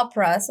some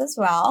operas as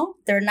well.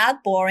 They're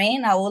not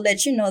boring. I will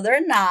let you know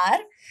they're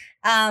not.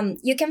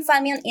 You can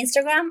find me on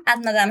Instagram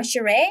at Madame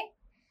Sheree.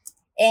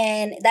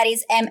 And that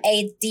is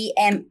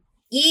MADME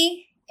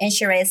and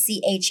Sheree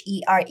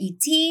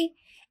CHERET.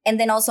 And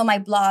then also my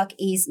blog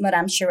is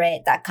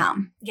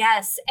madamesheree.com.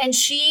 Yes, and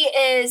she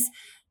is...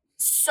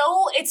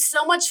 it's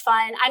so much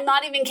fun. I'm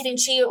not even kidding.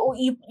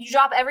 You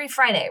drop every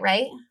Friday,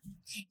 right?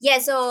 Yeah,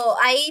 so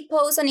I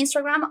post on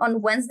Instagram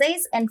on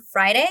Wednesdays and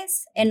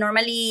Fridays. And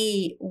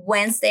normally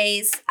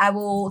Wednesdays, I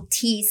will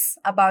tease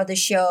about the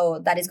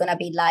show that is going to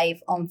be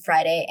live on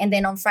Friday. And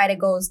then on Friday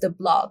goes the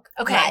blog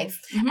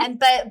live. Mm-hmm. And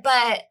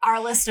but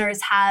our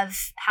listeners have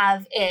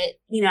it,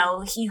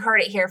 you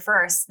heard it here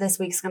first. This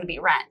week's going to be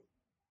Rent.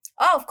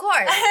 Oh, of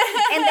course.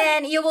 And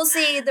then you will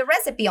see the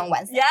recipe on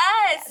Wednesday.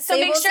 Yes. So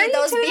make sure you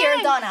those beer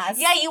donuts.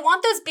 Yeah, you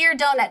want those beer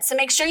donuts. So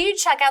make sure you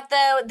check out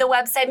the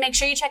website. Make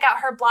sure you check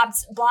out her blog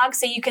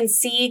so you can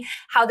see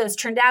how those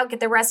turned out. Get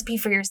the recipe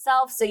for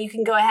yourself so you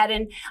can go ahead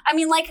and,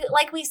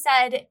 like we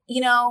said,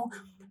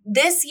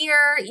 this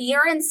year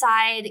you're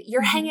inside,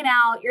 you're hanging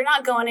out, you're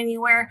not going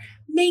anywhere.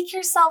 Make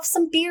yourself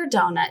some beer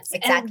donuts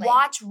and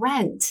watch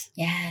Rent.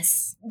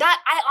 Yes.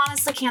 That I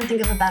honestly can't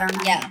think of a better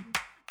night. Yeah.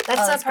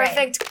 That's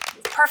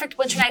perfect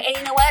winter night. And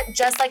you know what?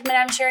 Just like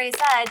Madame Sheree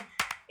said,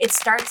 it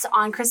starts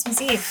on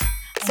Christmas Eve.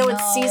 So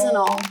it's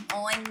seasonal.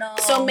 Oh, I know.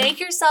 So make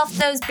yourself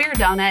those beer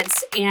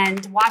donuts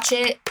and watch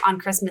it on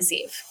Christmas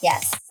Eve.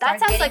 Yes. That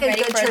sounds like a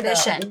good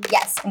tradition.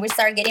 Yes. And we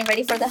start getting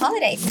ready for the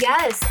holidays.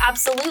 Yes,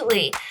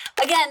 absolutely.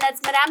 Again,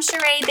 that's Madame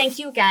Sheree. Thank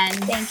you again.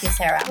 Thank you,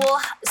 Sarah.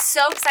 We're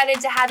so excited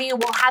to have you.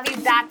 We'll have you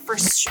back for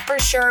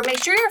sure.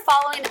 Make sure you're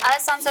following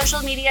us on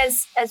social media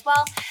as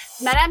well.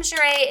 Madame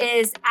Sheree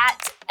is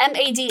at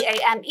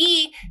MADAMECHERET,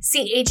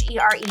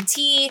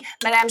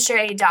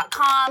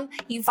 MadameSheree.com.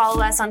 You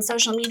follow us on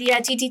social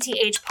media,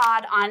 TTTH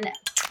Pod on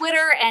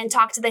Twitter and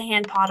Talk to the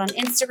Hand Pod on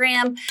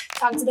Instagram.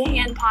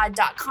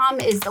 TalkToTheHandPod.com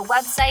is the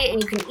website,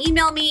 and you can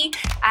email me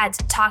at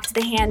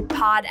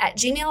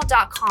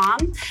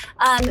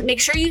talktothehandpod@gmail.com. Make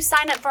sure you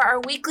sign up for our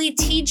weekly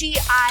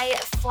TGI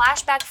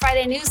Flashback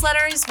Friday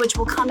newsletters, which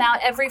will come out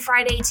every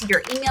Friday to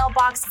your email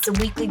box. It's a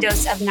weekly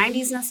dose of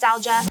 90s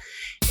nostalgia.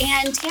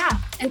 And yeah,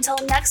 until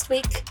next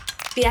week,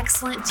 be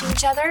excellent to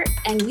each other,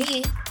 and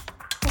we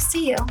will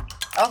see you.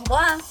 Au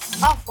revoir.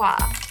 Au revoir.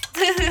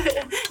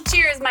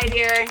 Cheers, my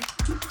dear.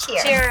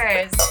 Cheers.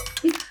 Cheers.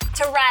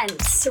 To rent.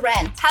 To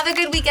rent. Have a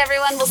good week,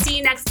 everyone. We'll see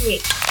you next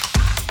week.